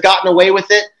decisions and has gotten away with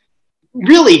it.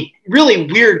 Really,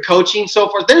 really weird coaching so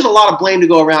far. There's a lot of blame to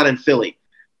go around in Philly.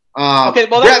 Okay,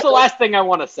 well, that's the last thing I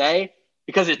want to say,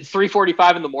 because it's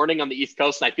 3:45 in the morning on the East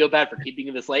Coast, and I feel bad for keeping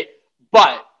it this late.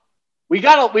 But we've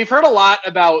heard a lot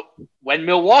about when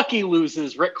Milwaukee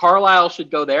loses, Rick Carlisle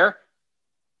should go there.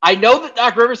 I know that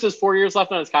Doc Rivers has 4 years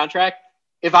left on his contract.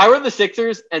 If I were the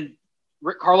Sixers and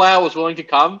Rick Carlisle was willing to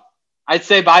come, I'd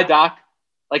say bye, Doc.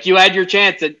 Like, you had your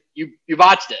chance and you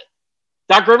botched it.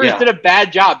 Doc Rivers did a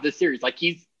bad job this series. Like,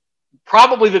 he's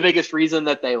probably the biggest reason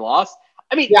that they lost.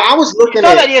 I mean, I was looking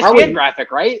at that ESPN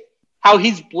graphic, right? How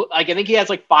he's like, I think he has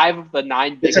like 5 of the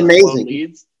 9 biggest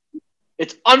leads.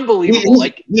 It's unbelievable.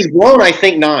 He's blown, I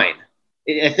think, 9.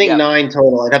 I think 9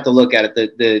 total. I'd have to look at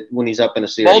it when he's up in a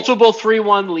series. Multiple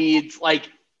 3-1 leads. Like,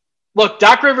 look,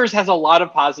 Doc Rivers has a lot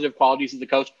of positive qualities as a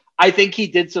coach. I think he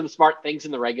did some smart things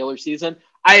in the regular season.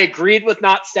 I agreed with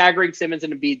not staggering Simmons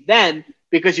and Embiid then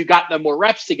because you got them more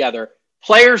reps together.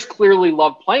 Players clearly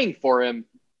love playing for him.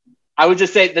 I would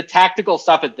just say the tactical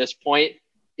stuff at this point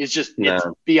is just it's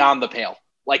beyond the pale.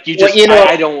 Like,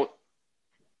 I don't.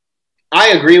 I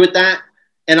agree with that.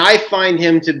 And I find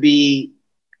him to be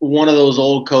one of those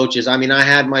old coaches. I mean, I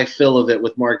had my fill of it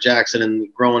with Mark Jackson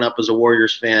and growing up as a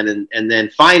Warriors fan. And then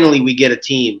finally we get a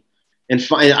team. And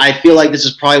I feel like this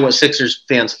is probably what Sixers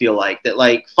fans feel like. That,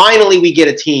 like, finally we get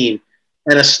a team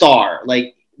and a star.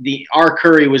 Like, our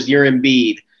Curry was your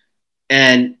Embiid.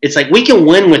 And it's like, we can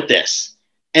win with this.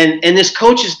 And this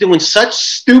coach is doing such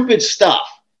stupid stuff.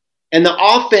 And the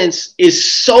offense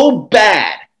is so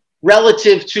bad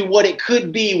relative to what it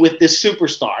could be with this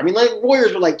superstar. I mean, like,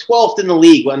 Warriors were like 12th in the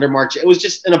league under Mark. It was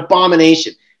just an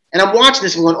abomination. And I'm watching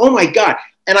this and going, oh, my God.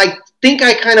 And I think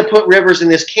I kind of put Rivers in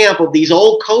this camp of these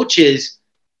old coaches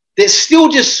that still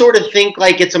just sort of think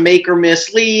like it's a make or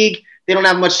miss league. They don't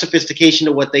have much sophistication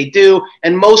to what they do.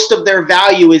 And most of their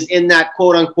value is in that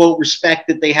quote unquote respect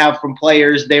that they have from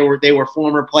players. They were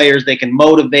former players. They can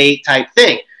motivate type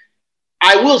thing.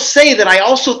 I will say that I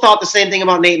also thought the same thing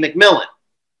about Nate McMillan.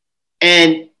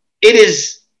 And it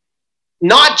is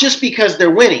not just because they're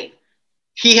winning.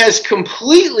 He has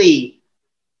completely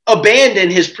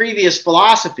abandoned his previous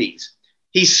philosophies.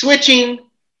 He's switching.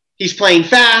 He's playing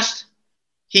fast.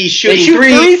 He's shooting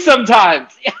threes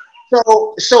sometimes.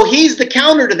 So he's the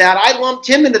counter to that. I lumped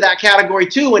him into that category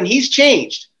too, and he's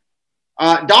changed.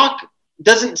 Doc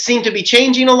doesn't seem to be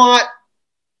changing a lot.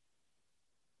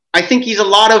 I think he's a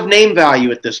lot of name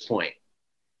value at this point.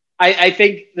 I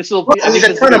think this will be. He's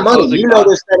a ton of money.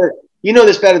 You know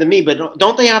this better than me, but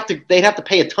don't they have to? They'd have to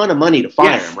pay a ton of money to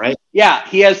fire him, right? Yeah,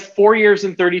 he has 4 years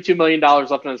and $32 million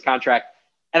left on his contract,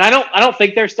 and I don't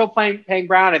think they're still paying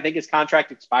Brown. I think his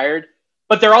contract expired,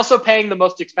 but they're also paying the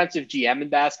most expensive GM in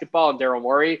basketball, and Daryl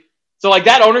Morey. So, like,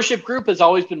 that ownership group has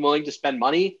always been willing to spend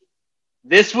money.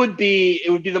 It would be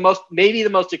maybe the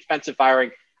most expensive firing.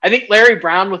 I think Larry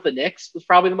Brown with the Knicks was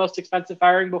probably the most expensive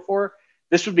firing before.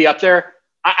 This would be up there.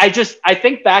 I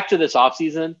think back to this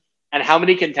offseason and how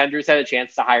many contenders had a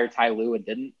chance to hire Ty Lue and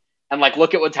didn't. And, like,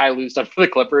 look at what Ty Lue's done for the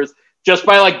Clippers just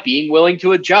by, like, being willing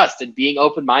to adjust and being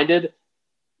open-minded.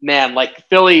 Man, like,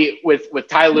 Philly with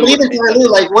Ty Lue. Even Ty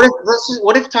Lue, like, what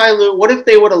if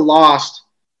they would have lost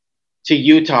to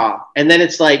Utah, and then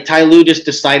it's like Ty Lue just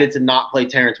decided to not play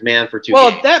Terrence Mann for 2 games.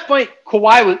 Well, at that point,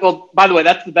 Kawhi was – well, by the way,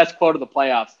 that's the best quote of the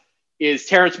playoffs is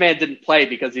Terrence Mann didn't play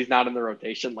because he's not in the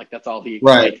rotation. Like, that's all he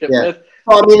explained it with.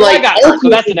 Well, I mean, like, so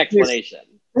that's an explanation.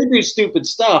 They do stupid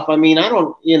stuff. I mean,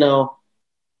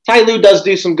 Ty Lue does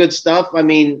do some good stuff. I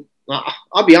mean,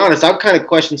 I'll be honest, I've kind of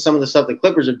questioned some of the stuff the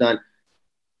Clippers have done.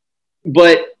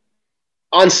 But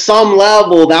on some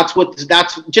level, that's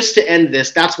just to end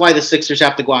this, that's why the Sixers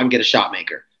have to go out and get a shot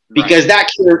maker. Because that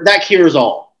cures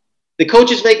all. The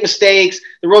coaches make mistakes,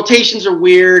 the rotations are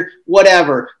weird,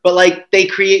 whatever. But, like,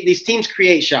 these teams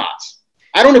create shots.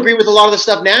 I don't agree with a lot of the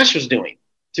stuff Nash was doing,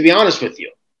 to be honest with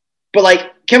you. But,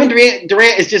 like, Kevin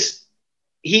Durant is just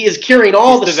 – he is curing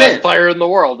all the best player in the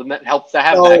world, and that helps to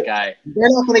have that guy. They're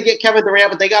not going to get Kevin Durant,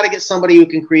 but they got to get somebody who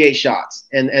can create shots.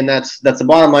 And that's the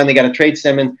bottom line. They got to trade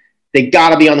Simmons. They got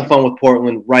to be on the phone with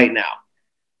Portland right now.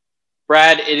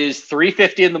 Brad, it is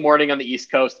 3:50 in the morning on the East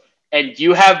Coast, and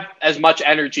you have as much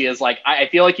energy as, like, I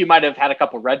feel like you might have had a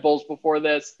couple Red Bulls before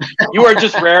this. You are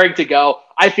just raring to go.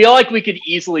 I feel like we could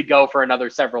easily go for another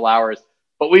several hours,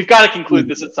 but we've got to conclude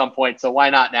this at some point, so why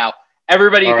not now?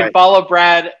 Everybody, you can follow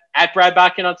Brad at Brad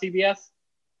Botkin on CBS.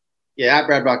 Yeah, at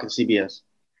Brad Botkin CBS.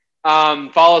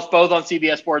 Follow us both on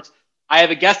CBS Sports. I have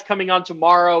a guest coming on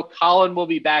tomorrow. Colin will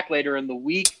be back later in the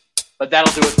week, but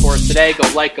that'll do it for us today. Go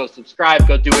like, go subscribe,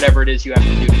 go do whatever it is you have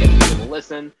to do to get people to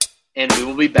listen, and we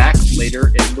will be back later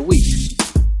in the week.